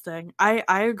interesting. I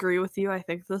agree with you. I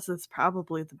think this is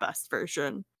probably the best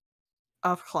version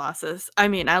of Colossus. I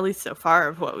mean, at least so far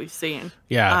of what we've seen.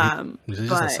 Yeah, he's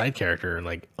just a side character in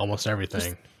like almost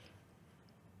everything.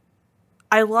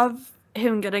 I love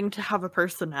him getting to have a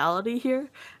personality here,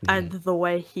 and the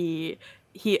way he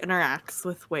interacts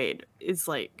with Wade is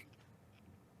like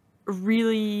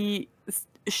really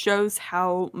shows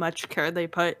how much care they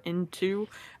put into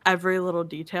every little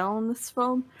detail in this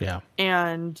film. Yeah,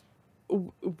 and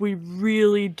we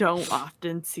really don't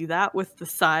often see that with the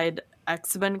side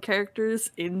X-Men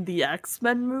characters in the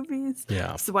X-Men movies.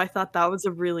 Yeah, so I thought that was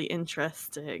a really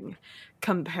interesting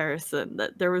comparison.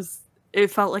 That it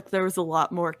felt like there was a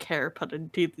lot more care put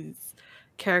into these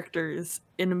characters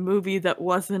in a movie that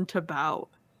wasn't about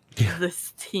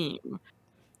this team.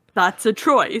 That's a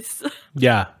choice.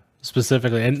 Yeah,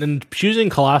 specifically. And choosing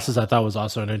Colossus, I thought was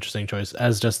also an interesting choice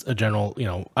as just a general,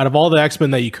 out of all the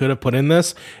X-Men that you could have put in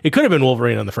this, it could have been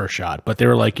Wolverine on the first shot, but they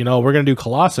were like, we're going to do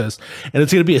Colossus, and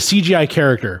it's going to be a CGI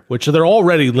character, which they're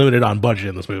already limited on budget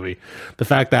in this movie.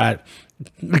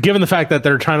 Given the fact that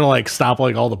they're trying to like stop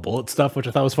like all the bullet stuff, which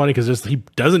I thought was funny because he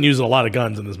doesn't use a lot of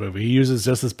guns in this movie. He uses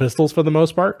just his pistols for the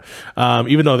most part,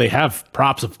 even though they have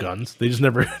props of guns. They just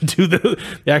never do the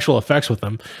actual effects with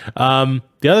them.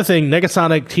 The other thing,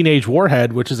 Negasonic Teenage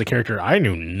Warhead, which is a character I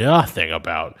knew nothing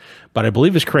about, but I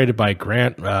believe is created by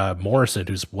Grant Morrison,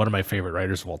 who's one of my favorite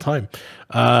writers of all time.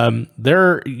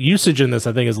 Their usage in this,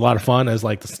 I think, is a lot of fun as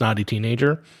like the snotty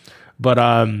teenager, but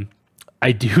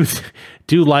I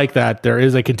do like that there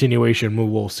is a continuation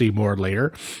we'll see more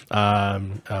later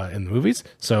in the movies.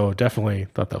 So definitely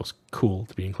thought that was cool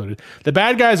to be included. The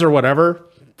bad guys are whatever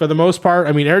for the most part.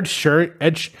 I mean, I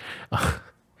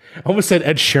almost said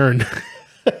Ed Sheeran.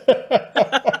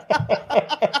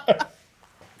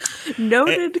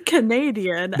 Noted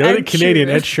Canadian Ed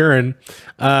Sheeran.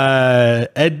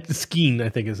 Ed Skeen, I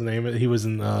think is his name. He was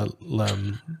in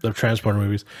the Transporter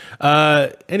movies.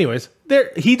 Anyways,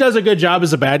 he does a good job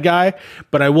as a bad guy,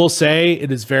 but I will say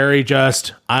it is very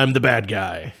just, I'm the bad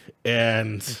guy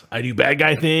and I do bad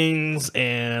guy things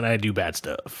and I do bad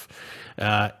stuff.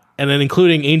 and then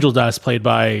including Angel Dust, played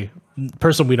by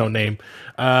person we don't name,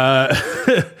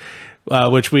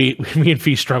 which me and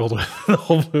Fee struggled with the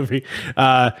whole movie.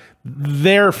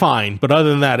 They're fine, but other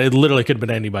than that, it literally could have been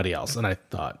anybody else. And I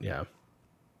thought, yeah.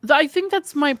 I think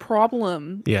that's my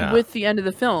problem with the end of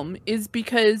the film, is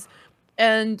because,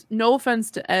 and no offense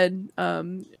to Ed,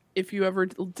 if you ever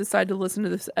decide to listen to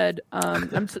this, Ed, I'm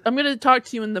going to talk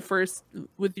to you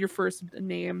with your first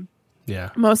name. Yeah.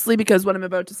 Mostly because what I'm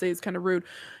about to say is kind of rude.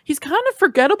 He's kind of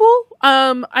forgettable.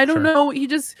 I don't know.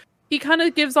 He kind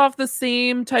of gives off the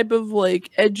same type of like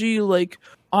edgy, like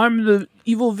I'm the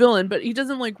evil villain, but he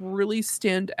doesn't like really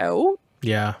stand out.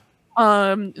 Yeah.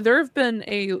 There have been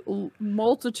a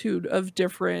multitude of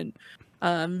different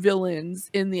villains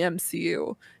in the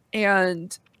MCU,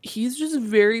 and he's just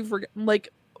very like,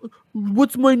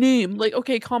 what's my name? Like,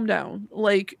 okay, calm down.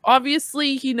 Like,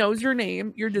 obviously he knows your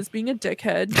name. You're just being a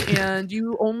dickhead, and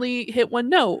you only hit one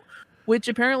note, which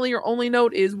apparently your only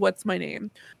note is what's my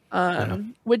name.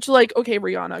 Which, like, okay,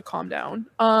 Rihanna, calm down.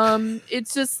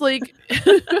 It's just like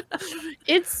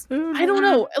it's I don't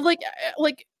know.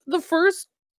 Like the first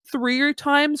 3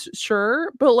 times,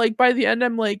 sure, but like by the end,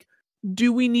 I'm like,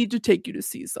 do we need to take you to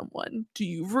see someone? Do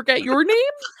you forget your name?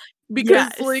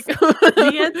 Because like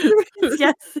the answer is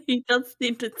yes, he does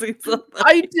need to see something.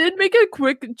 I did make a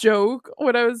quick joke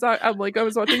when I was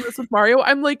watching this with Mario.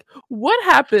 I'm like, what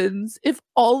happens if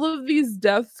all of these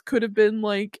deaths could have been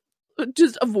like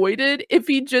just avoided if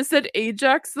he just said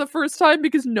Ajax the first time,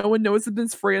 because no one knows him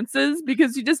as Francis,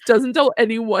 because he just doesn't tell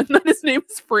anyone that his name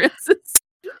is Francis.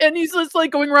 And he's just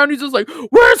like going around, he's just like,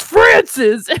 where's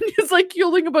Francis? And he's like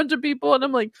killing a bunch of people. And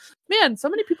I'm like, man, so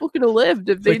many people could have lived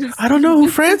if they just... I don't know who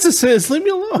Francis is. Leave me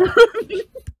alone.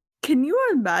 Can you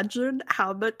imagine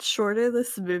how much shorter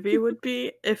this movie would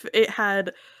be if it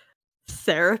had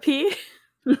therapy?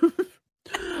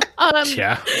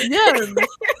 Yeah.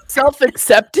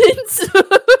 Self-acceptance.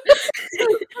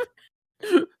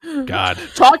 God.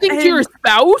 Talking to your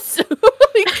spouse.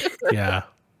 Yeah.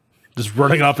 Just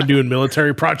running off and doing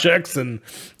military projects, and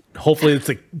hopefully it's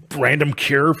a random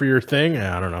cure for your thing.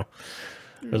 I don't know.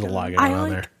 There's a lot going on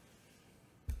there.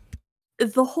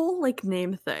 The whole like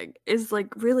name thing is like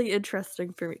really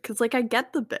interesting for me, because like I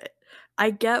get the bit. I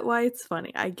get why it's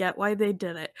funny. I get why they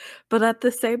did it. But at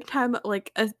the same time,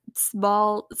 like a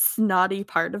small snotty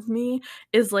part of me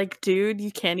is like, dude,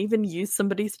 you can't even use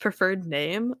somebody's preferred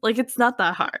name. Like, it's not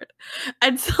that hard.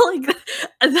 And so like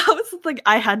that was something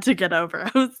I had to get over.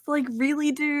 I was like,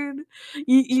 really, dude?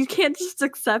 You can't just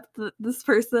accept that this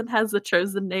person has a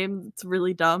chosen name that's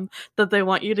really dumb that they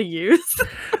want you to use.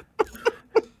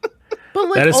 But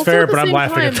like, that is fair, but I'm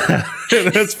laughing at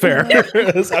that. That's fair.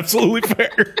 That's absolutely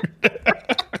fair.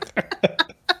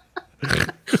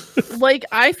 Like,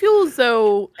 I feel as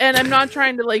though, and I'm not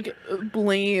trying to like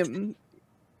blame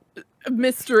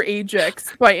Mr.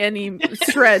 Ajax by any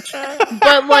stretch,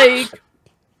 but like,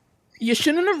 you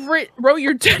shouldn't have wrote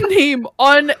your name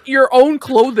on your own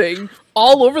clothing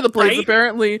all over the place, right?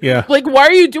 Apparently. Yeah. Like, why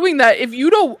are you doing that? If you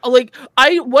don't, like,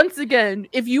 once again,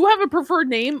 if you have a preferred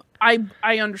name, I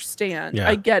understand. Yeah.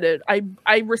 I get it.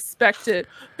 I respect it.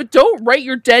 But don't write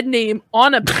your dead name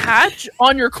on a patch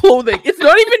on your clothing. It's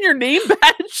not even your name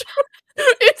badge.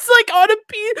 It's like on a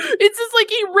piece. It's just like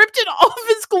he ripped it off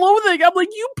his clothing. I'm like,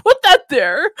 you put that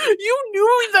there. You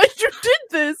knew that you did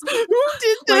this. Who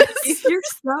did this? Like, if you're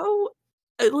so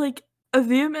like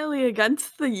vehemently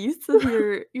against the use of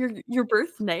your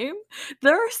birth name,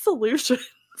 there are solutions.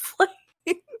 Like,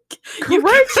 you can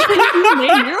change your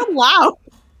name. You're allowed.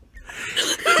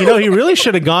 You know, he really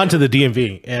should have gone to the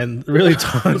DMV and really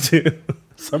talked to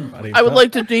somebody. I would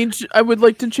like to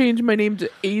change my name to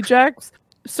Ajax.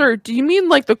 Sir, do you mean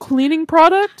like the cleaning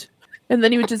product? And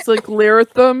then he would just like glare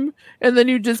at them, and then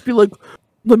you'd just be like,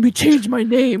 let me change my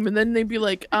name. And then they'd be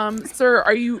like, sir,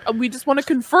 we just want to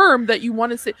confirm that you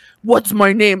want to say, what's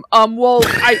my name? Well,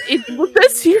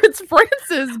 this here, it's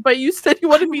Francis, but you said you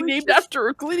want to be named after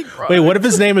a cleaning product. Wait, what if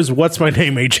his name is what's my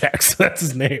name, Ajax? That's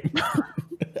his name.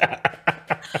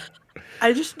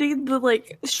 I just need the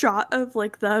like shot of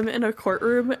like them in a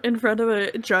courtroom in front of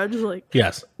a judge, like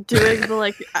yes, doing the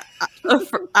like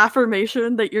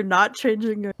affirmation that you're not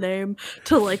changing your name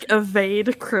to like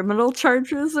evade criminal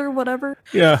charges or whatever.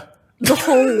 Yeah, the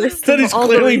whole list that he's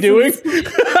clearly doing.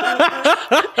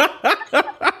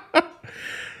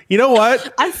 You know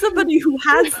what? As somebody who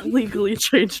has legally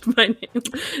changed my name,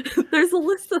 there's a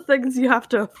list of things you have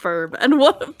to affirm, and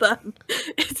one of them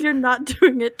is you're not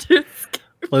doing it to escape.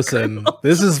 Listen,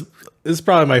 this is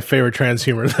probably my favorite trans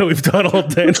humor that we've done all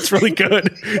day. It's really good.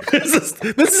 This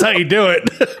is how you do it.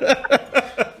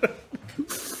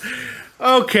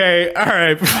 Okay, all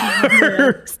right.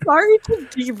 Sorry to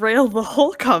derail the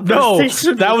whole No,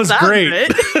 conversation. that was great. bit.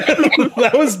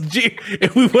 That was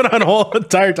if we went on a whole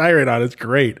entire tirade on it, it's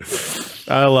great.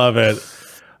 I love it.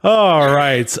 All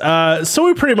right. So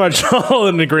we're pretty much all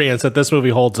in agreement that this movie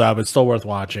holds up. It's still worth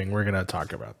watching. We're going to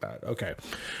talk about that. Okay.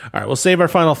 All right. We'll save our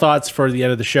final thoughts for the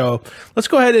end of the show. Let's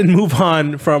go ahead and move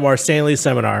on from our Stanley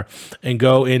seminar and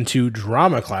go into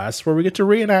drama class, where we get to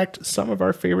reenact some of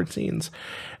our favorite scenes.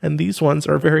 And these ones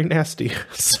are very nasty.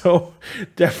 So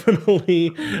definitely,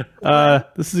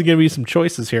 this is going to be some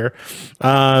choices here.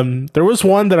 There was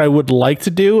one that I would like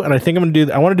to do, and I think I'm going to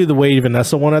do. I want to do the Wade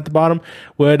Vanessa one at the bottom.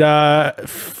 Would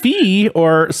Fee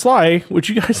or Sly? Would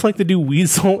you guys like to do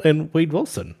Weasel and Wade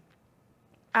Wilson?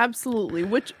 Absolutely.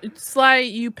 Which Sly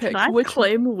you pick? Can I Which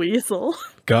claim Weasel?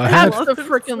 Go ahead. That's the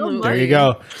freaking so movie. There you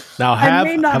go. Now I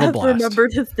may not have a have blast.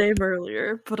 remembered his name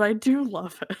earlier, but I do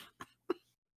love him.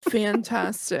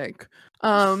 Fantastic.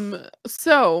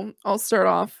 So I'll start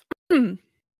off.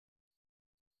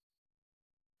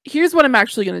 Here's what I'm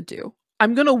actually gonna do.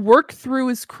 I'm gonna work through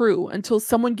his crew until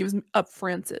someone gives up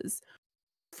Francis.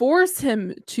 Force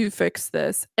him to fix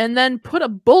this, and then put a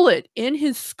bullet in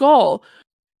his skull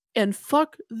and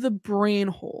fuck the brain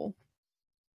hole.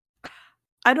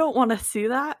 I don't want to see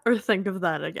that or think of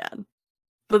that again.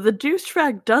 But the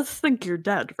douchebag does think you're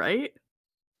dead, right?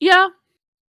 Yeah.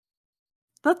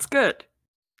 That's good.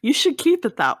 You should keep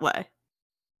it that way.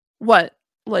 What?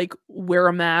 Like wear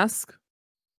a mask?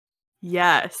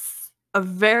 Yes. A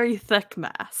very thick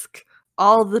mask.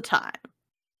 All the time.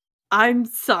 I'm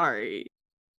sorry.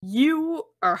 You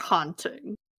are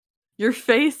haunting. Your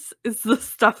face is the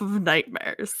stuff of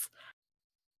nightmares.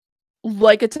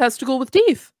 Like a testicle with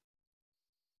teeth.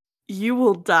 You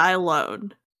will die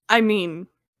alone. I mean,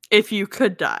 if you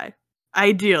could die.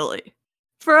 Ideally.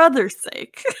 For others'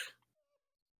 sake.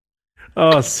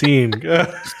 Oh, scene.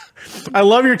 I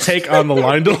love your take on the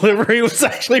line delivery. It was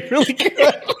actually really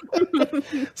good.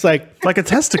 It's like a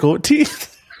testicle with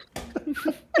teeth.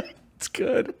 It's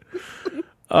good.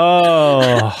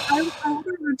 Oh. I want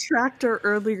to retract our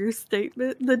earlier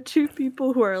statement. The two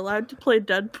people who are allowed to play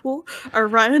Deadpool are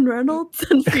Ryan Reynolds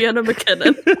and Fiona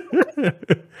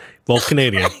McKinnon. Both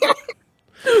Canadian.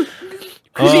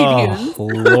 Canadians. Oh,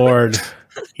 Lord.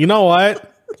 You know what?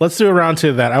 Let's do a round two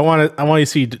of that. I want to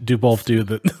see do both do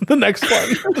the next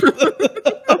one.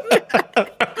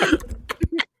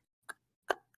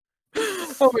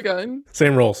 Oh my god.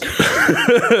 Same rules.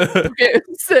 Okay,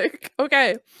 sick.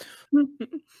 Okay.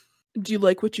 Do you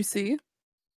like what you see?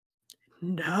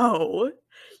 No.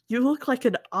 You look like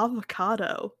an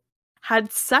avocado.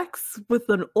 Had sex with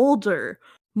an older,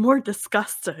 more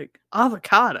disgusting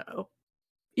avocado.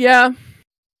 Yeah.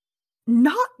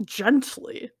 Not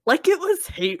gently. Like it was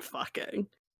hate fucking.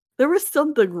 There was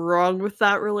something wrong with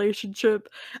that relationship,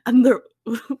 and there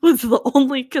was the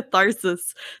only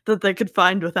catharsis that they could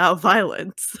find without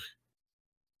violence.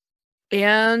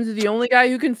 And the only guy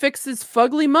who can fix his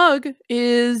fugly mug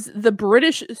is the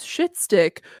British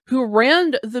shitstick who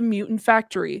ran the mutant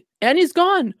factory. And he's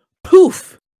gone.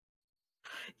 Poof.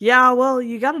 Yeah, well,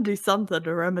 you gotta do something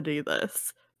to remedy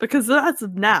this. Because as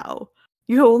of now,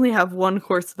 you only have one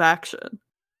course of action.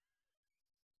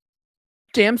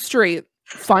 Damn straight.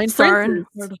 Find Star in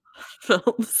Francis.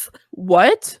 films.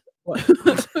 What?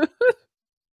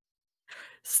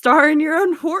 Star in your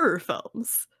own horror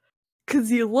films.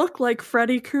 Because you look like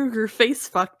Freddy Krueger face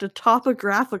fucked a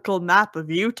topographical map of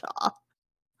Utah.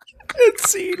 Good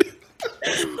scene.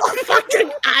 A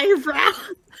fucking eyebrow.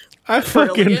 I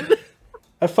fucking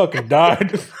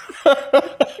died.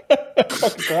 I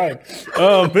fucking cried.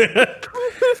 Oh man.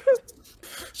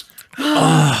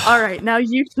 All right, now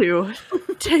you two,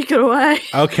 take it away.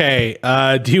 Okay.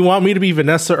 Do you want me to be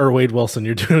Vanessa or Wade Wilson?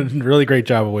 You're doing a really great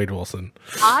job of Wade Wilson.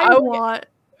 I want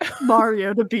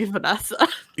Mario to be Vanessa.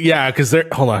 Yeah, because they're.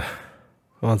 Hold on.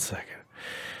 1 second.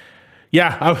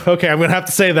 Yeah. Okay. I'm gonna have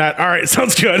to say that. All right.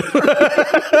 Sounds good.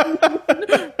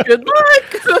 Good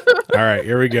luck. All right.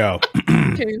 Here we go.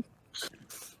 Okay.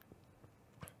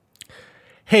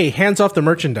 Hey, hands off the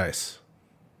merchandise.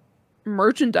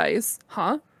 Merchandise,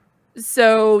 huh?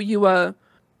 So you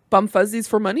bum fuzzies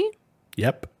for money?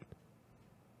 Yep.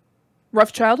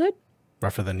 Rough childhood?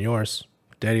 Rougher than yours.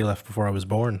 Daddy left before I was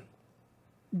born.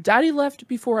 Daddy left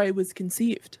before I was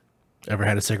conceived. Ever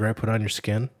had a cigarette put on your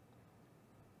skin?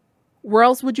 Where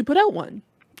else would you put out one?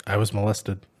 I was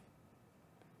molested.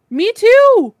 Me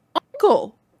too,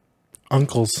 uncle.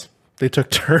 Uncles. They took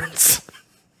turns.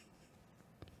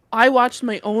 I watched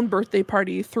my own birthday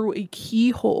party through a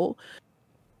keyhole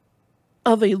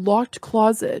of a locked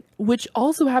closet, which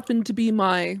also happened to be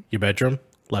my... Your bedroom?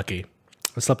 Lucky.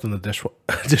 I slept in the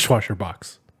dishwasher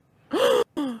box.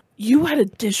 You had a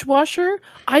dishwasher?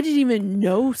 I didn't even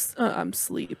know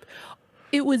sleep.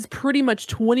 It was pretty much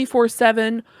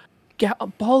 24/7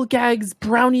 ball gags,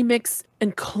 brownie mix,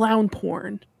 and clown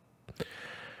porn.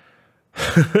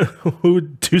 Who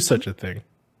would do such a thing?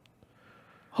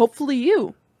 Hopefully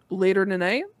you. Later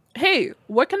tonight. Hey,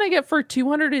 what can I get for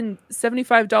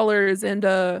 $275 and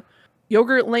a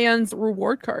Yogurtland's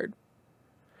reward card?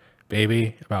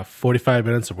 Baby, about 45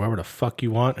 minutes of whatever the fuck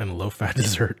you want and a low-fat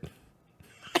dessert.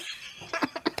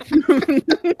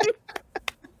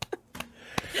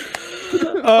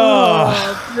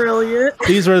 Oh, brilliant.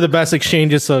 These were the best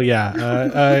exchanges, so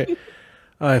yeah.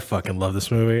 I fucking love this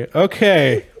movie.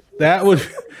 Okay.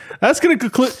 That's going to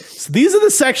conclude. So these are the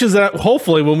sections that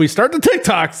hopefully when we start the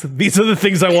TikToks, these are the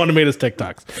things I want to make as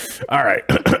TikToks. All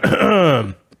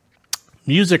right.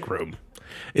 Music Room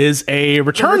is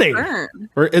returning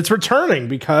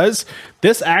because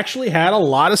this actually had a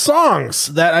lot of songs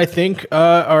that I think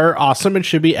are awesome and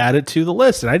should be added to the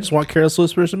list. And I just want Careless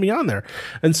Whispers to be on there.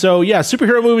 And so, yeah,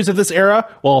 superhero movies of this era.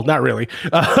 Well, not really.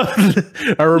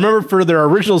 I remember for their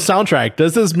original soundtrack.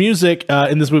 Does this music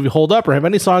in this movie hold up or have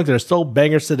any songs that are still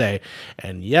bangers today?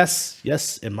 And yes,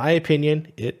 in my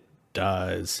opinion, it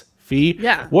does. Fee,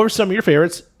 yeah. What were some of your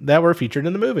favorites that were featured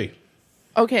in the movie?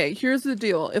 Okay, here's the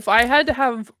deal. If I had to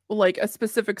have like a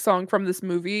specific song from this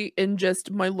movie in just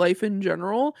my life in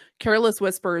general, Careless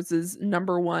Whispers is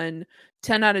number 1,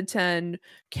 10 out of 10.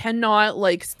 Cannot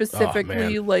like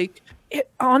specifically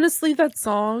honestly, that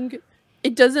song,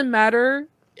 it doesn't matter,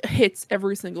 hits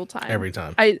every single time. Every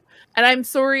time. I'm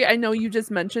sorry, I know you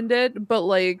just mentioned it, but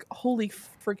like holy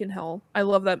freaking hell. I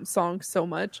love that song so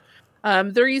much.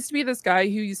 There used to be this guy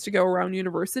who used to go around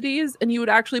universities and he would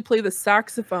actually play the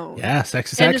saxophone. Yeah,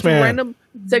 Sexy Sax Man.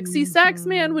 Sexy Sax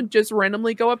Man would just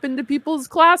randomly go up into people's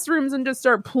classrooms and just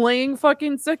start playing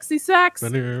fucking sexy sax.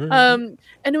 And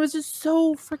it was just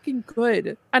so freaking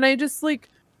good. And I just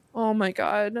like, oh my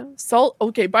god.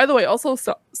 Okay, by the way, also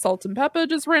Salt and Pepper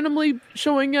just randomly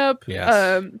showing up.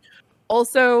 Yes.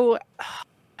 Also,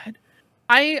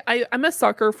 I'm a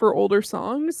sucker for older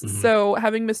songs. Mm-hmm. So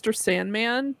having Mr.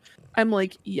 Sandman, I'm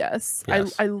like, yes.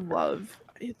 I love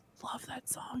that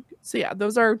song. So yeah,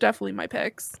 those are definitely my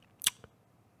picks.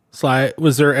 Sly,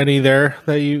 was there any there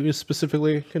that you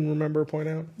specifically can remember or point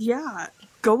out? Yeah,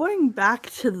 going back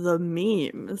to the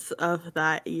memes of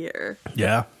that year.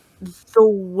 Yeah. The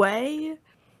way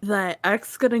that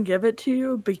X Gonna Give It To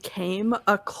You became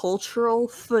a cultural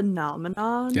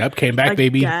phenomenon. Yep, came back,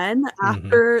 baby. Again,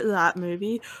 after that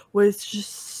movie was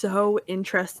just so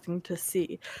interesting to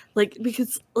see. Like,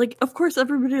 because, like, of course,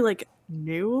 everybody, like,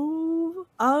 knew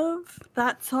of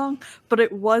that song, but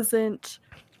it wasn't,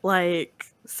 like,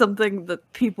 something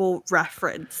that people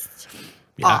referenced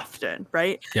often,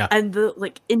 right? Yeah. And the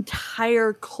like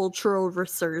entire cultural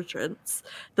resurgence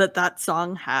that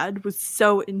song had was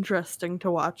so interesting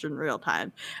to watch in real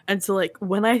time. And so like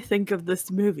when I think of this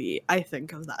movie, I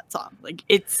think of that song. Like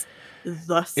it's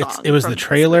the song. It was the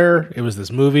trailer, it was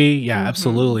this movie. Yeah,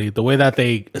 absolutely. The way that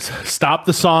they stop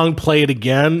the song, play it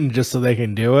again just so they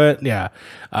can do it. Yeah.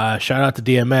 Shout out to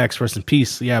DMX, rest in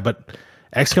peace. Yeah, but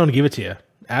X Gonna Give It To You.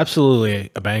 Absolutely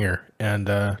a banger.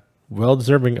 And well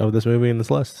deserving of this movie in this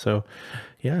list. So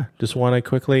yeah, just want to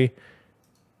quickly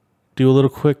do a little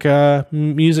quick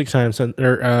music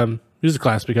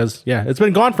class because yeah, it's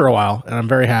been gone for a while and I'm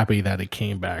very happy that it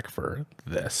came back for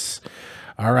this.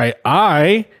 All right,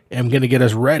 I am going to get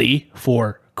us ready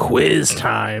for quiz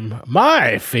time,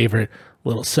 my favorite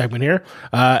little segment here.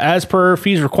 As per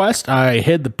Fee's request, I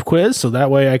hid the quiz so that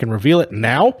way I can reveal it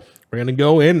now. We're going to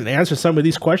go in and answer some of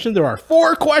these questions. There are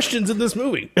 4 questions in this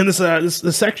movie, in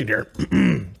this section here.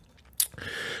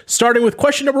 Starting with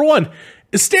question number 1.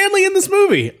 Is Stanley in this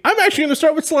movie? I'm actually going to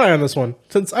start with Sly on this one,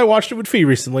 since I watched it with Fee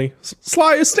recently.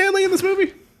 Sly, is Stanley in this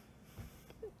movie?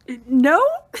 No?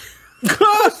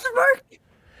 Question mark?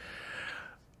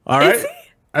 All right.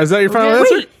 Is that your final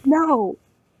answer? Wait, no.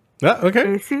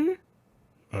 Okay. Is he?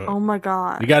 Oh my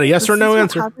god. You got a yes or no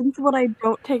answer? What happens when I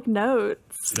don't take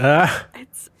notes?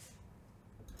 It's...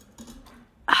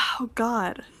 Oh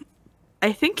god.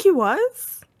 I think he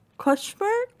was? Question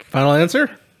mark? Final answer?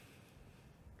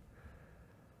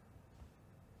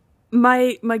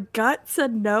 My gut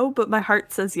said no, but my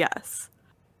heart says yes.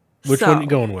 Which one are you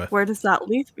going with? Where does that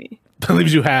leave me? That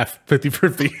leaves you half,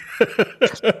 50-50.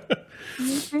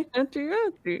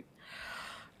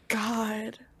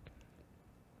 God.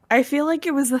 I feel like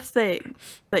it was a thing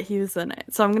that he was in it.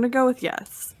 So I'm going to go with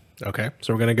yes. Okay.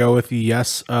 So we're going to go with the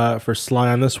yes for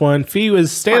Sly on this one. Fee,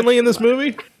 was Stanley in this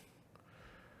movie?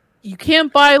 You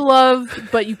can't buy love,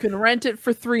 but you can rent it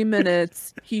for 3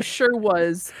 minutes. He sure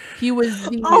was. He was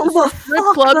the strip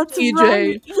club DJ.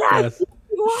 Right. Yes.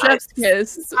 Chef's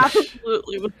kiss.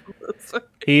 Absolutely was this.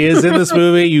 He is in this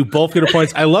movie. You both get a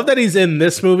points. I love that he's in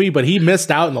this movie, but he missed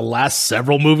out in the last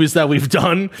several movies that we've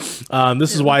done.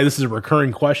 This is why this is a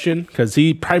recurring question, because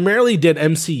he primarily did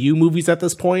MCU movies at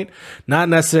this point, not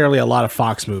necessarily a lot of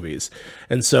Fox movies.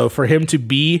 And so for him to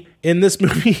be in this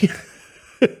movie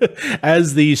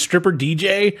as the stripper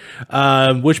DJ,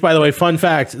 which, by the way, fun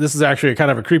fact, this is actually kind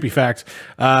of a creepy fact.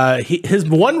 His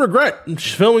one regret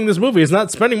filming this movie is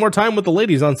not spending more time with the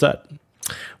ladies on set,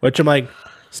 which I'm like,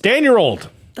 Stan, you're old.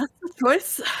 That's a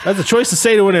choice. That's a choice to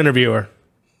say to an interviewer.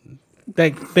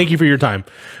 Thank you for your time.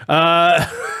 But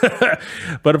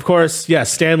of course,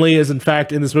 yes, Stan Lee is in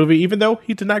fact in this movie, even though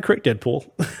he did not create Deadpool,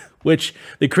 which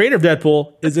the creator of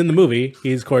Deadpool is in the movie.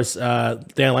 He's, of course, Dan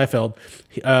Liefeld.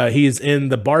 He's in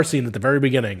the bar scene at the very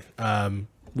beginning.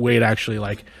 Wade actually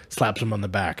like slaps him on the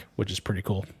back, which is pretty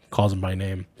cool. Calls him by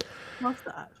name. Love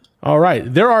that. All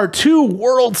right. There are 2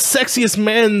 World's Sexiest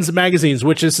Men's magazines,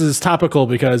 which this is topical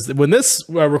because when this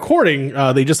recording,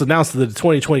 they just announced the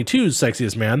 2022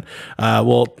 Sexiest Man.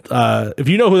 If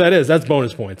you know who that is, that's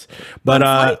bonus points.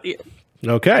 But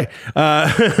okay.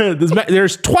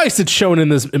 There's twice it's shown in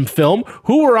this film.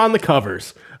 Who were on the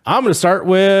covers? I'm going to start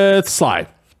with Sly.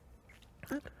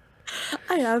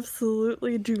 I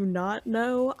absolutely do not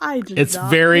know. It's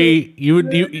very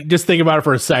you just think about it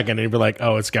for a second and you'd be like,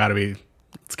 oh, it's got to be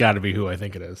who I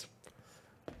think it is.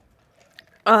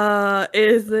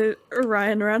 Is it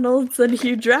Ryan Reynolds and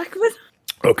Hugh Jackman?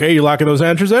 Okay, you locking those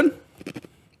answers in?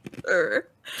 Sure.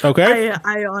 Okay.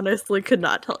 I honestly could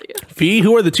not tell you. Fee,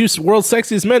 who are the 2 World's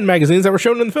Sexiest Men magazines that were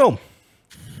shown in the film?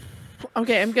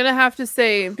 Okay, I'm gonna have to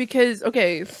say, because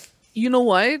you know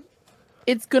what?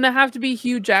 It's gonna have to be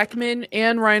Hugh Jackman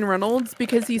and Ryan Reynolds,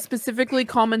 because he specifically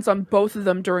comments on both of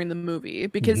them during the movie.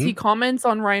 Because he comments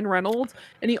on Ryan Reynolds,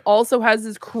 and he also has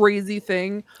this crazy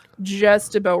thing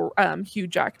just about Hugh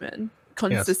Jackman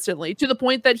consistently, to the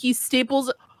point that he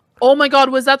staples. Oh my God,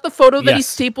 was that the photo that he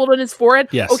stapled on his forehead?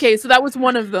 Yes. Okay, so that was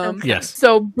one of them. Yes.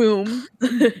 So boom.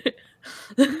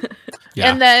 Yeah.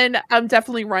 And then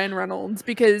definitely Ryan Reynolds,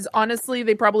 because honestly,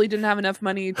 they probably didn't have enough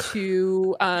money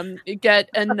to get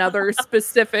another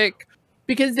specific,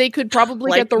 because they could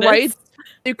probably get the rights.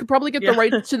 They could probably get the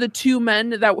rights to the 2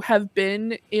 men that have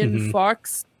been in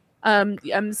Fox,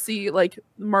 the MC, like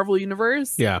Marvel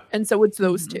Universe. Yeah. And so it's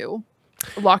those 2.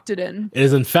 Locked it in. It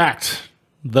is in fact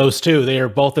those 2. They are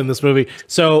both in this movie.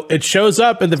 So it shows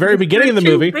up at the very beginning of the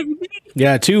movie.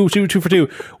 Yeah, two for two.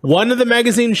 One of the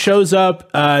magazines shows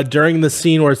up during the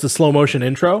scene where it's the slow motion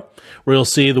intro, where you'll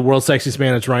see the World's Sexiest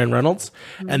Man, it's Ryan Reynolds.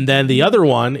 And then the other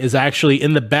one is actually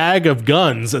in the bag of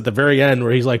guns at the very end,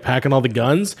 where he's like packing all the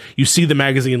guns. You see the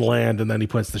magazine land, and then he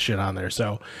puts the shit on there.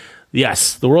 So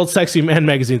yes, the World's Sexy Man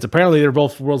magazines. Apparently, they're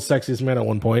both World's Sexiest Men at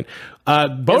one point.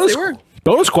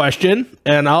 Bonus question,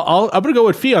 and I'm gonna go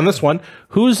with Fee on this one.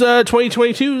 Who's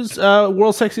 2022's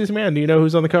World's Sexiest Man? Do you know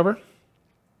who's on the cover?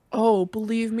 Oh,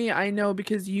 believe me, I know,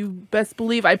 because you best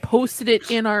believe I posted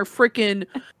it in our freaking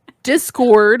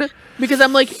Discord, because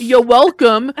I'm like, you're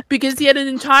welcome, because he had an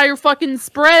entire fucking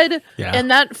spread, and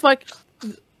that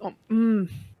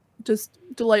just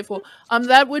delightful.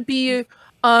 That would be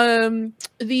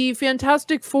the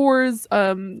Fantastic Four's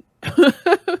and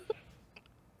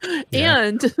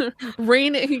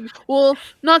reigning, well,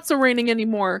 not so reigning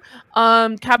anymore,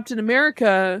 Captain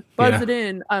America, buzz it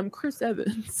in, Chris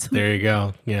Evans. There you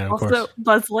go. Yeah, of also course.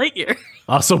 Buzz Lightyear.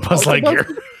 Also Buzz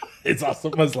Lightyear. It's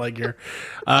also Buzz Lightyear.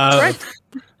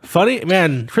 Funny,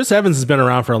 man, Chris Evans has been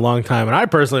around for a long time, and I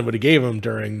personally would have gave him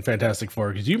during Fantastic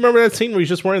Four, because you remember that scene where he's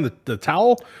just wearing the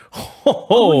towel?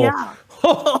 Oh, yeah.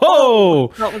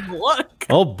 Oh, that was luck.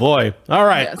 Oh boy! All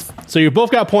right, so you both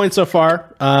got points so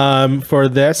far for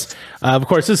this. Of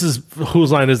course, this is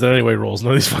whose line is it anyway? Rules.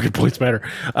 None of these fucking points matter.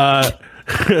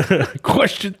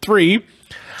 Question 3: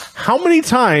 how many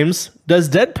times does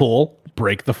Deadpool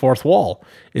break the 4th wall?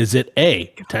 Is it A,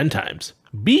 10 times,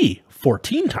 B,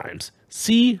 14 times,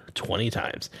 C, 20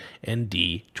 times, and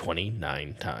D,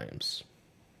 29 times?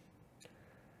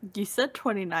 You said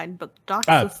 29, but the doc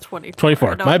says 24.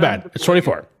 24. My bad. It's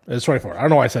 24. It's 24. I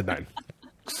don't know why I said 9.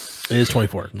 It is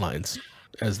 24 lines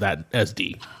as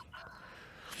D.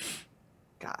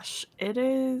 Gosh, it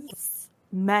is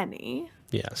many.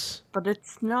 Yes. But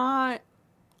it's not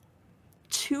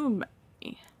too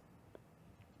many.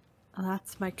 And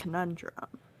that's my conundrum.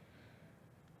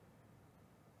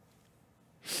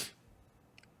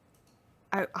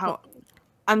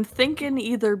 I'm thinking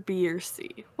either B or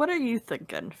C. What are you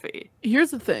thinking, Fee?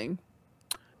 Here's the thing.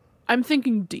 I'm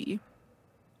thinking D.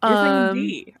 You're thinking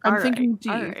D. I'm All thinking right, D.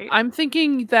 all right. I'm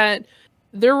thinking that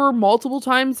there were multiple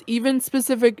times, even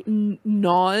specific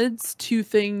nods to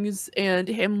things and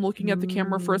him looking at the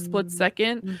camera for a split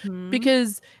second. Mhm.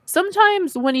 Because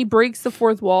sometimes when he breaks the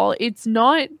fourth wall, it's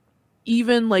not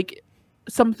even like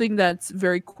something that's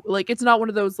very like, it's not one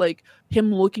of those like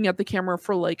him looking at the camera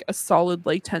for like a solid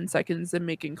like 10 seconds and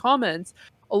making comments.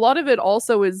 A lot of it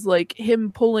also is like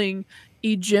him pulling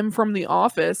a Jim from The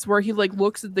Office where he like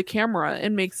looks at the camera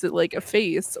and makes it like a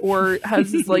face or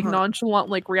has this like nonchalant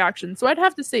like reaction. So I'd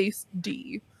have to say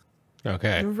D.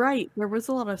 Okay. Right. There was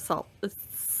a lot of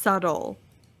subtle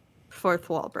fourth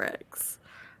wall breaks.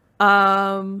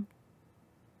 Yeah.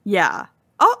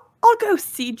 I'll go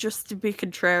C just to be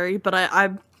contrary, but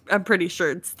I'm pretty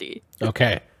sure it's D.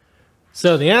 Okay.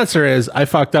 So the answer is I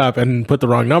fucked up and put the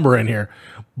wrong number in here,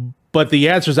 but the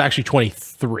answer is actually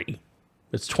 23.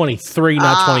 It's 23,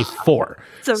 not 24.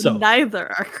 So neither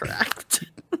are correct.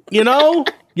 You know,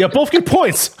 you both get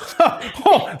points.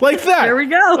 Oh, like that. There we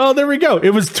go. Oh, there we go.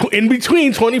 It was in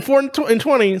between 24 and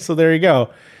 20. So there you go.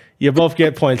 You both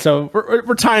get points. So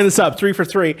we're tying this up 3 for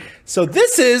 3. So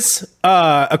this is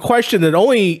a question that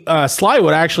only Sly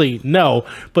would actually know.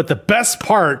 But the best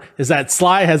part is that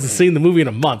Sly hasn't seen the movie in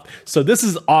a month. So this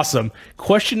is awesome.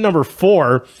 Question number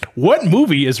 4. What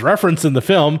movie is referenced in the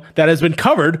film that has been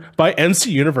covered by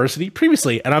MC University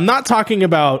previously? And I'm not talking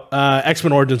about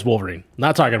X-Men Origins Wolverine.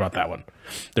 Not talking about that one.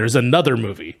 There's another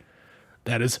movie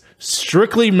that is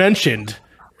strictly mentioned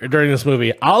during this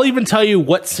movie. I'll even tell you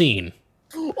what scene.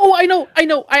 Oh, I know.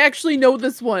 I actually know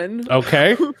this one.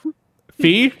 Okay.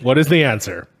 Fee, what is the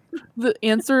answer? The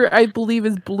answer, I believe,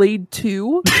 is Blade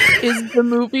 2 is the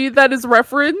movie that is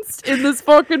referenced in this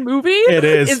fucking movie. It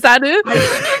is. Is that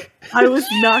it? I was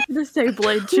not going to say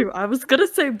Blade 2. I was going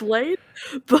to say Blade,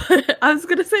 but I was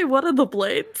going to say one of the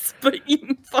Blades, but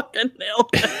you fucking nailed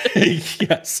it.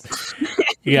 Yes.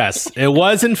 Yes. It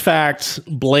was, in fact,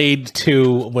 Blade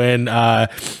 2 when They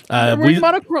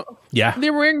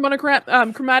were wearing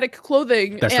monochromatic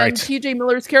clothing. That's and right. TJ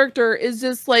Miller's character is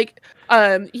just like,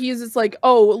 he's just like,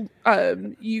 you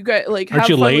guys like have Aren't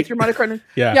you fun late? with your monochromatic.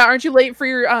 Yeah. Aren't you late for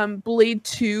your Blade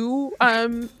 2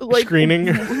 like Screening?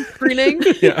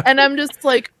 Yeah. And I'm just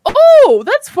like, oh,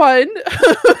 that's fun.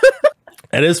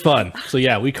 It is fun. So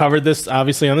yeah, we covered this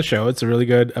obviously on the show. It's a really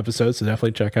good episode, so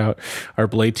definitely check out our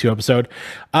Blade 2 episode.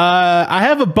 I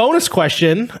have a bonus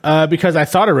question because I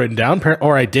thought I written down,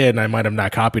 or I did, and I might have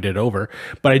not copied it over.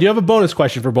 But I do have a bonus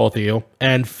question for both of you.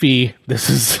 And Fee, this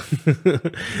is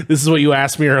this is what you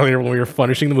asked me earlier when we were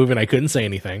finishing the movie, and I couldn't say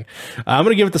anything. I'm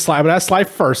gonna give it to Sly, but ask Sly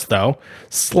first though.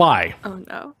 Sly. Oh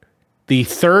no. The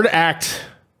third act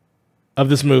of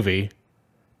this movie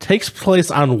takes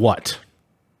place on what?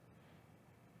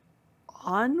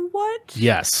 On what?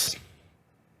 Yes.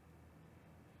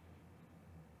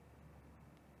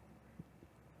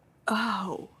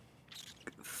 Oh.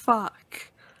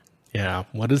 Fuck. Yeah.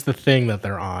 What is the thing that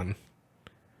they're on?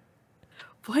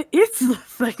 What is the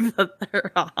thing that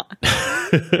they're on?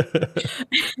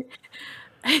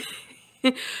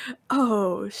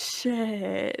 Oh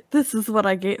shit. This is what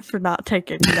I get for not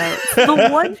taking notes. The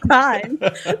one time.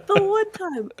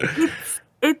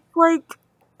 It's like,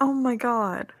 oh my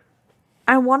god.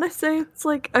 I want to say it's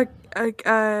like a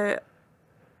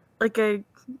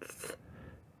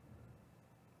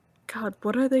God,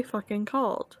 what are they fucking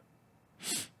called?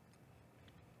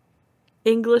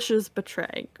 English is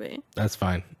betraying me. That's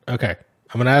fine. Okay.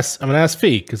 I'm gonna ask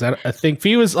Fee because I think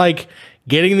Fee was like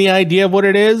getting the idea of what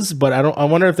it is, but I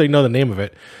wonder if they know the name of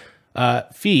it.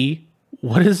 Fee,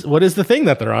 what is the thing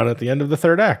that they're on at the end of the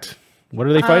third act? What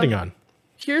are they fighting on?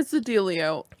 Here's the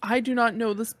dealio. I do not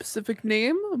know the specific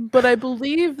name, but I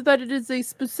believe that it is a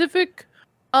specific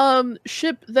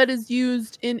ship that is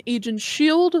used in Agent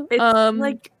Shield. It's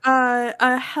like a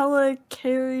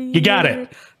helicarrier. You got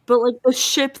it. But like the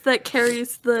ship that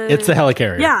carries the. It's the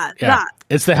helicarrier. Yeah, that.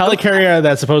 It's the helicarrier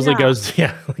that supposedly goes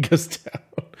down.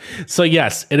 So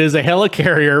yes, it is a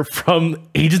helicarrier from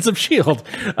Agents of Shield,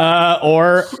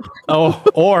 or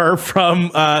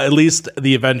from at least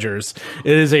the Avengers.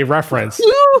 It is a reference.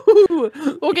 Ooh,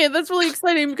 okay, that's really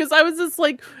exciting because I was just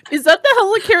like, "Is that the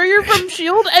helicarrier from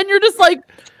Shield?" And you're just like,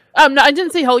 no, I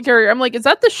didn't say helicarrier. I'm like, "Is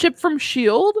that the ship from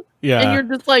Shield?" Yeah, and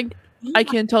you're just like, "I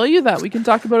can't tell you that. We can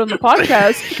talk about it on the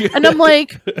podcast." And I'm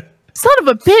like, son of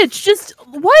a bitch, just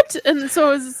what? And so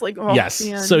I was just like, oh, yes.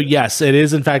 man. So yes, it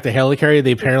is in fact a helicarrier.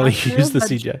 They apparently use the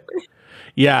CGI.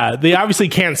 Yeah, they obviously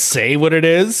can't say what it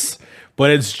is,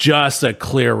 but it's just a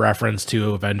clear reference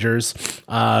to Avengers.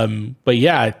 But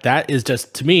yeah, that is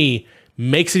just, to me,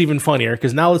 makes it even funnier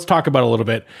because now let's talk about it a little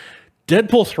bit.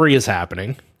 Deadpool 3 is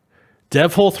happening.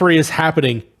 Deadpool 3 is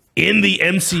happening in the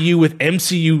MCU with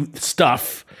MCU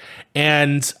stuff.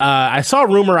 And I saw a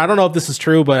rumor. I don't know if this is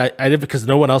true, but I did, because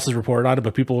no one else has reported on it.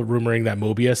 But people are rumoring that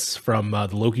Mobius from the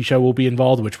Loki show will be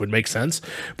involved, which would make sense.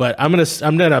 But I'm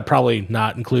gonna probably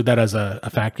not include that as a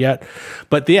fact yet.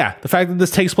 But yeah, the fact that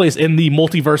this takes place in the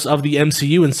multiverse of the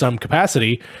MCU in some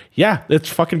capacity, yeah, it's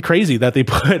fucking crazy that they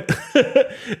put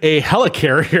a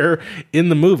helicarrier in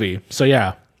the movie. So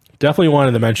yeah, definitely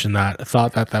wanted to mention that. I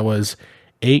thought that was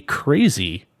a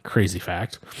crazy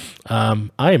fact. I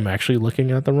am actually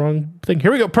looking at the wrong thing.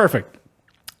 Here we go. Perfect.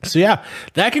 So yeah,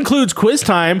 that concludes quiz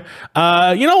time.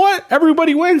 You know what?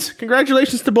 Everybody wins.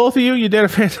 Congratulations to both of you. You did a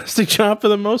fantastic job for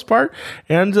the most part.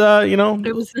 And you know,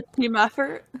 it was a team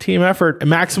effort. Team effort,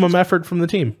 maximum effort from the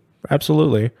team.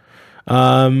 Absolutely.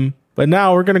 But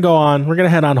now we're going to go on. We're going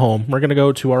to head on home. We're going to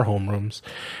go to our homerooms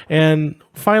and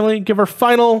finally give our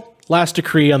final last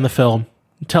decree on the film.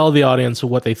 Tell the audience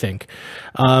what they think.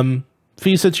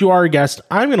 Fee, since you are a guest,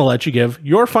 I'm going to let you give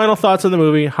your final thoughts on the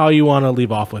movie, how you want to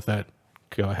leave off with it.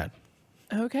 Go ahead.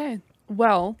 Okay.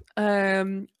 Well,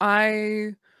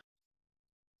 I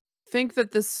think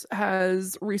that this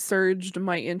has resurged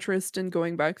my interest in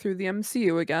going back through the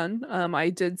MCU again. I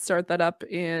did start that up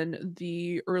in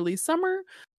the early summer,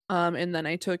 and then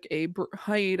I took a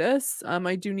hiatus.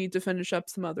 I do need to finish up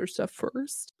some other stuff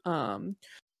first.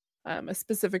 A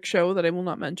specific show that I will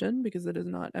not mention because it is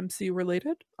not MCU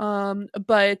related.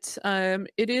 But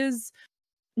it is,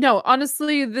 no,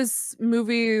 honestly, this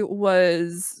movie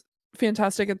was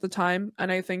fantastic at the time,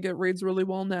 and I think it reads really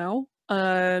well now.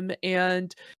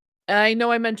 And I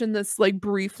know I mentioned this like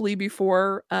briefly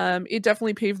before. It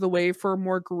definitely paved the way for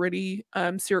more gritty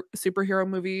superhero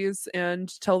movies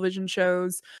and television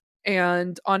shows.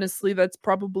 And honestly, that's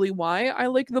probably why I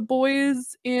like The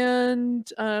Boys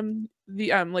and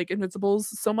the like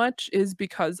Invincibles so much, is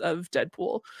because of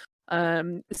Deadpool.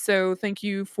 So thank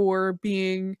you for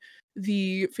being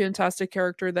the fantastic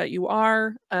character that you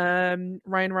are. Ryan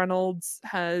Reynolds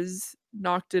has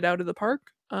knocked it out of the park.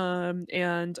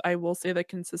 And I will say that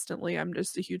consistently. I'm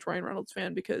just a huge Ryan Reynolds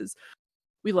fan because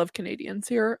we love Canadians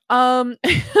here. And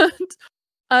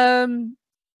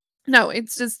no,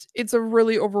 it's a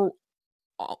really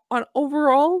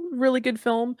overall really good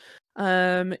film.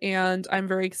 And I'm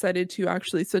very excited to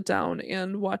actually sit down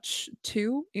and watch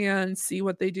 2 and see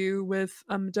what they do with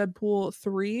Deadpool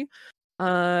 3.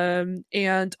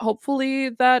 And hopefully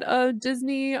that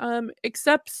Disney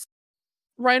accepts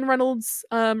Ryan Reynolds'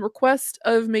 request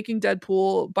of making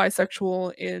Deadpool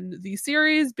bisexual in the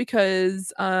series,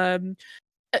 because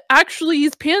actually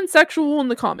he's pansexual in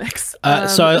the comics.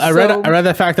 So I read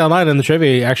that fact online in the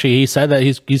trivia. Actually, he said that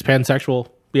he's pansexual.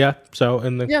 Yeah. So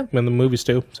in the movies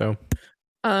too. So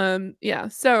yeah.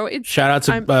 So it's, shout out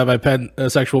to my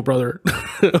pansexual brother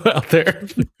out there.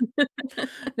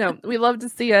 No, we love to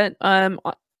see it.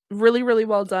 Really, really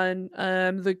well done.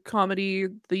 The comedy,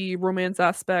 the romance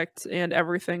aspect, and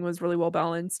everything was really well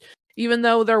balanced. Even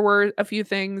though there were a few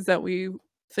things that we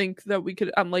think that we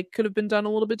could could have been done a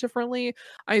little bit differently,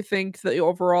 I think the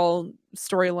overall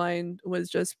storyline was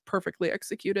just perfectly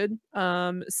executed.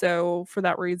 So for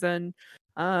that reason,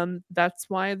 that's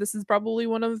why this is probably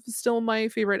one of still my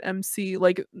favorite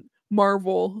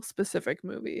Marvel specific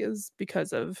movies,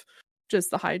 because of just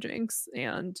the hijinks,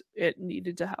 and it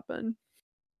needed to happen.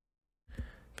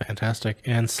 Fantastic.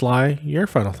 And Sly, your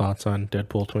final thoughts on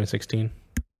Deadpool 2016?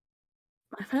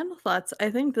 My final thoughts, I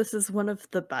think this is one of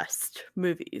the best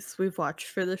movies we've watched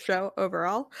for the show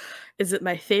overall. Is it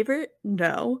my favorite?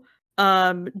 No.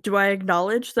 Do I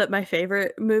acknowledge that my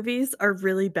favorite movies are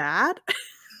really bad?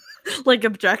 Like,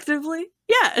 objectively?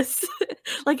 Yes.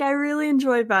 Like, I really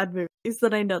enjoy bad movies,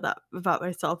 that I know that about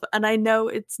myself. And I know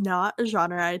it's not a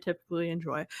genre I typically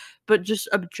enjoy, but just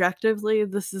objectively,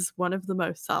 this is one of the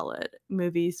most solid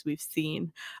movies we've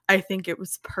seen. I think it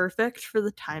was perfect for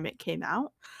the time it came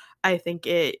out. I think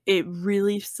it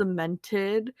really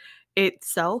cemented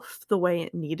itself the way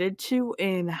it needed to,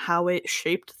 in how it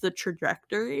shaped the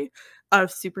trajectory of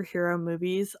superhero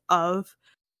movies of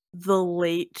the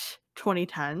late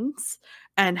 2010s,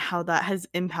 and how that has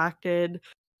impacted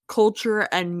culture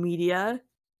and media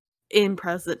in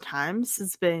present times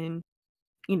has been,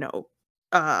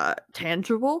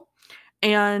 tangible.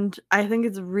 And I think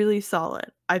it's really solid.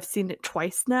 I've seen it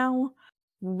twice now.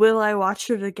 Will I watch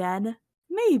it again?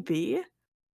 Maybe.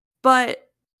 But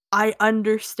I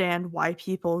understand why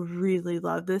people really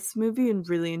love this movie and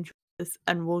really enjoy this,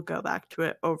 and will go back to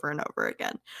it over and over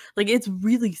again. Like, it's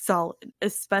really solid,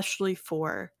 especially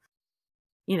for,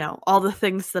 all the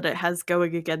things that it has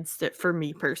going against it for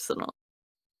me personally.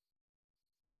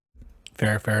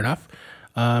 Fair enough.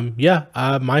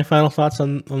 My final thoughts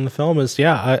on the film is,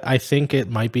 I think it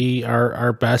might be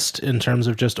our best in terms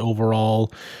of just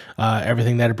overall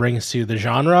everything that it brings to the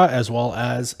genre, as well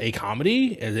as a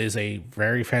comedy. It is a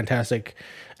very fantastic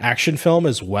action film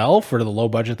as well for the low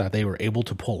budget that they were able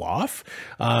to pull off.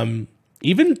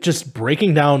 Even just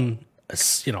breaking down,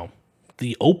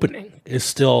 the opening is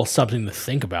still something to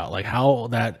think about, like how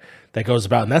that goes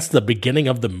about, and that's the beginning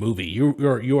of the movie.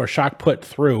 You are shock put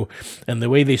through, and the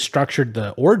way they structured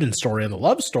the origin story and the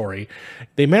love story,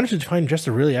 they managed to find just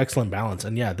a really excellent balance.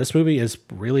 And yeah, this movie is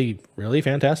really, really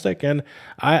fantastic, and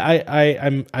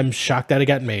I'm shocked that it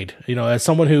got made. As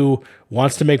someone who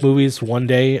wants to make movies one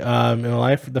day in their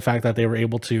life, the fact that they were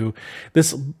able to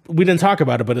we didn't talk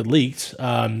about it, but it leaked.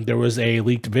 There was a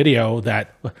leaked video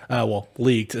that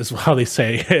leaked is how they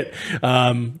say it,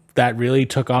 that really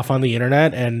took off on the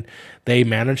internet, and they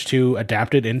managed to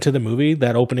adapt it into the movie.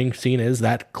 That opening scene is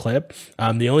that clip.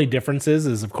 The only difference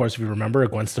is of course, if you remember, a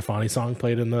Gwen Stefani song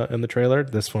played in the trailer.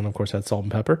 This one, of course, had salt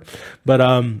and pepper,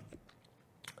 but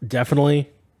definitely,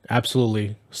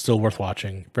 absolutely, still worth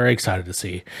watching. Very excited to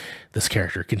see this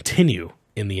character continue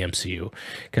in the MCU,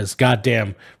 because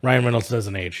goddamn, Ryan Reynolds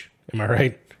doesn't age. Am I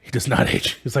right? He does not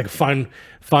age. He's like a fine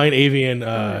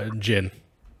avian gin.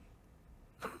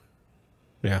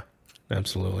 Yeah,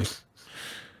 absolutely.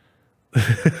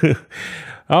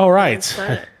 All right.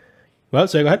 Well,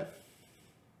 so go ahead.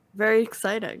 Very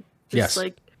exciting. Yes.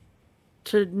 Like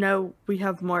to know we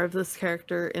have more of this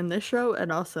character in this show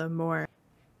and also more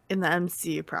in the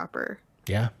MCU proper.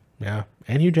 Yeah.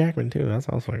 And Hugh Jackman too. That's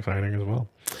also exciting as well.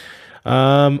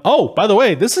 By the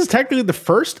way, this is technically the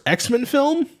first X-Men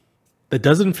film that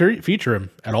doesn't feature him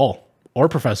at all, or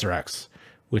Professor X,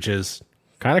 which is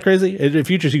kind of crazy. It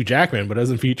features Hugh Jackman, but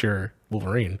doesn't feature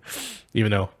Wolverine,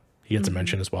 even though he gets a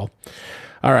mention as well.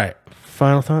 All right,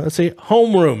 final thought. Let's see,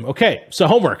 homeroom. Okay, so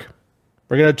homework.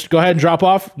 We're going to go ahead and drop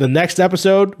off. The next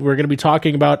episode, we're going to be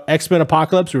talking about X-Men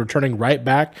Apocalypse. We're returning right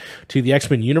back to the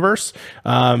X-Men universe.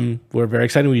 We're very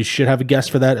excited. We should have a guest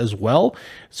for that as well.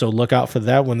 So look out for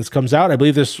that when this comes out. I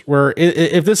believe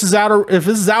if this is out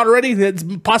already, it's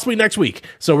possibly next week.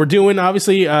 So we're doing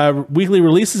obviously weekly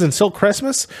releases until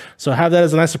Christmas. So have that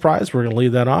as a nice surprise. We're going to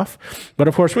leave that off. But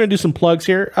of course, we're going to do some plugs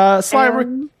here. Sly, I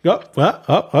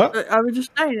was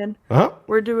just saying,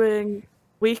 we're doing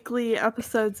weekly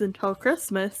episodes until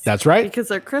Christmas. That's right. Because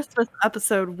our Christmas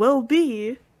episode will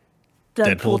be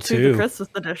Deadpool 2, the Christmas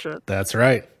edition. That's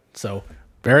right. So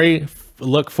very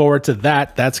look forward to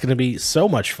that. That's going to be so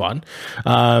much fun.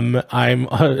 I'm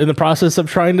in the process of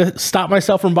trying to stop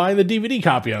myself from buying the DVD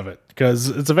copy of it because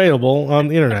it's available on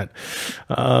the internet.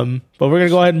 But we're going to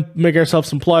go ahead and make ourselves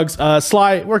some plugs.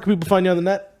 Sly, where can people find you on the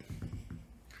net?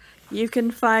 You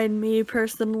can find me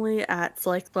personally at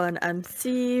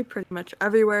SlyCloneMC pretty much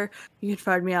everywhere. You can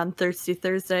find me on Thirsty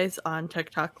Thursdays on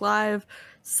TikTok Live,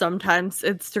 sometimes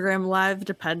Instagram Live,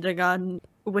 depending on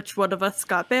which one of us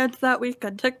got banned that week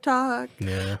on TikTok.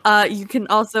 Yeah. You can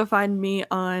also find me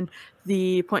on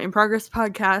the Point in Progress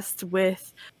podcast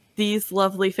with these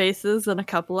lovely faces and a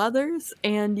couple others.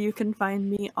 And you can find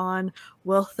me on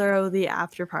We'll Throw the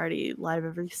After Party live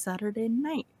every Saturday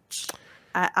night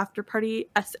at After Party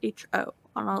SHO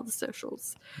on all the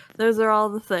socials. Those are all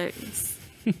the things.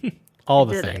 All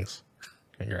the things.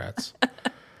 Congrats.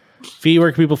 Fee, where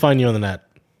can people find you on the net?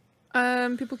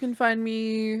 People can find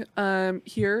me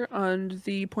here on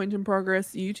the Point in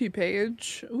Progress YouTube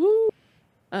page. Woo!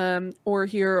 Or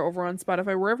here over on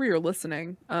Spotify, wherever you're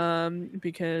listening.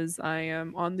 Because I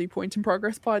am on the Point in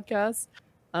Progress podcast.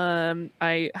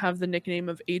 I have the nickname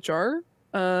of HR.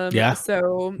 So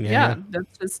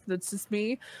that's just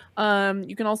me.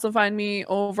 You can also find me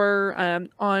over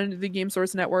on the Game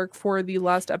Source Network for the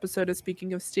last episode of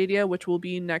Speaking of Stadia, which will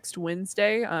be next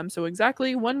Wednesday. So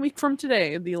exactly 1 week from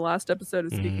today, the last episode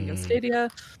of Speaking of Stadia.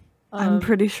 I'm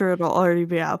pretty sure it'll already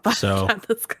be out by the time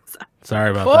this comes out.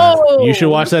 Sorry about that. You should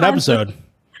watch that episode.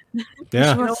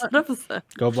 Yeah, go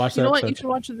watch that episode. You should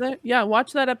watch that. Yeah,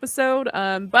 watch that episode.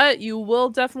 But you will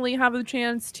definitely have a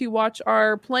chance to watch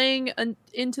our Playing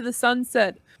Into the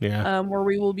Sunset. Yeah. Where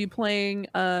we will be playing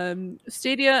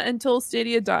Stadia until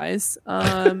Stadia dies.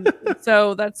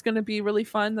 So that's going to be really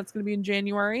fun. That's going to be in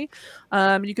January.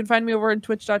 You can find me over on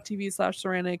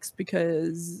twitch.tv/Zuraniix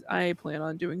because I plan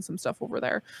on doing some stuff over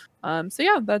there. So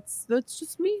yeah, that's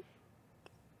just me.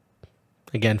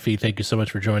 Again, Fee, thank you so much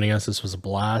for joining us. This was a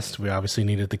blast. We obviously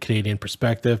needed the Canadian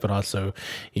perspective, but also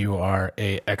you are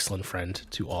an excellent friend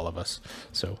to all of us.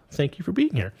 So thank you for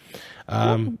being here.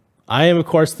 I am, of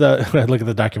course, look at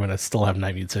the document. I still have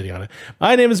Nightmute City on it.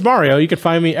 My name is Mario. You can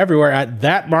find me everywhere at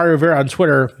that Mario Rivera on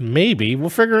Twitter. Maybe we're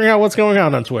figuring out what's going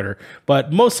on Twitter,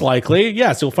 but most likely,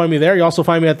 yes, you'll find me there. You also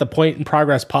find me at the Point in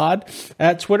Progress Pod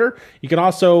at Twitter. You can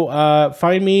also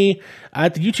find me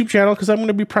at the YouTube channel because I'm going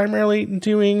to be primarily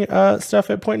doing stuff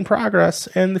at Point in Progress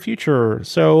in the future.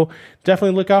 So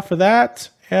definitely look out for that.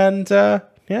 And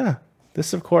yeah,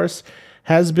 this, of course,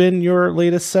 has been your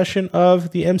latest session of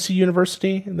the MC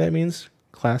University. And that means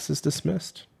class is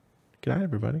dismissed. Good night,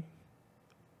 everybody.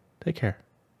 Take care.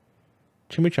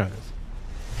 Chimichangas.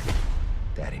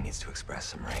 Daddy needs to express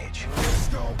some rage.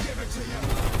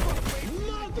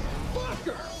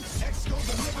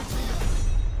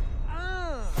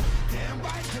 Damn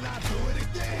right, can I do it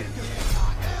again? 'Cause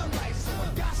I am like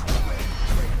someone got to win.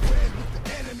 Break bread with the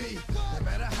enemy. No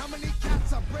matter how many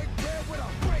cats I break bread with,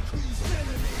 I break who you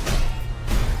sending me.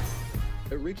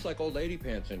 It reeks like old lady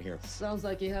pants in here. Sounds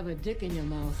like you have a dick in your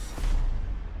mouth.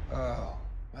 Oh,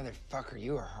 motherfucker,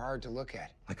 you are hard to look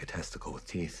at. Like a testicle with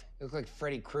teeth. You look like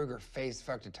Freddy Krueger face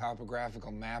fucked a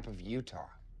topographical map of Utah.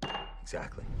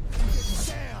 Exactly.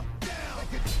 Down,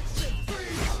 like a shit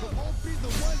free. I won't be the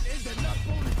one ending up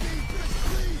on the beat.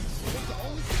 Please, it's the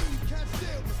only thing you can't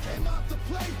steal. Was came out to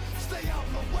play. Stay out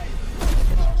my way.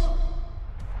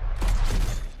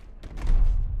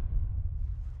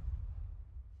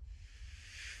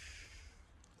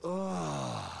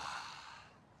 Oh,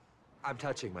 I'm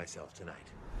touching myself tonight.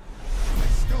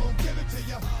 X gon' give it to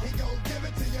ya. He gon' give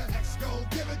it to ya. X gon'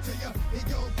 give it to ya. He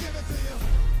gon' give it to ya.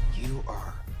 You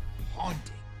are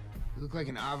haunting. You look like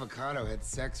an avocado had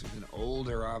sex with an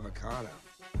older avocado.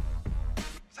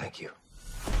 Thank you.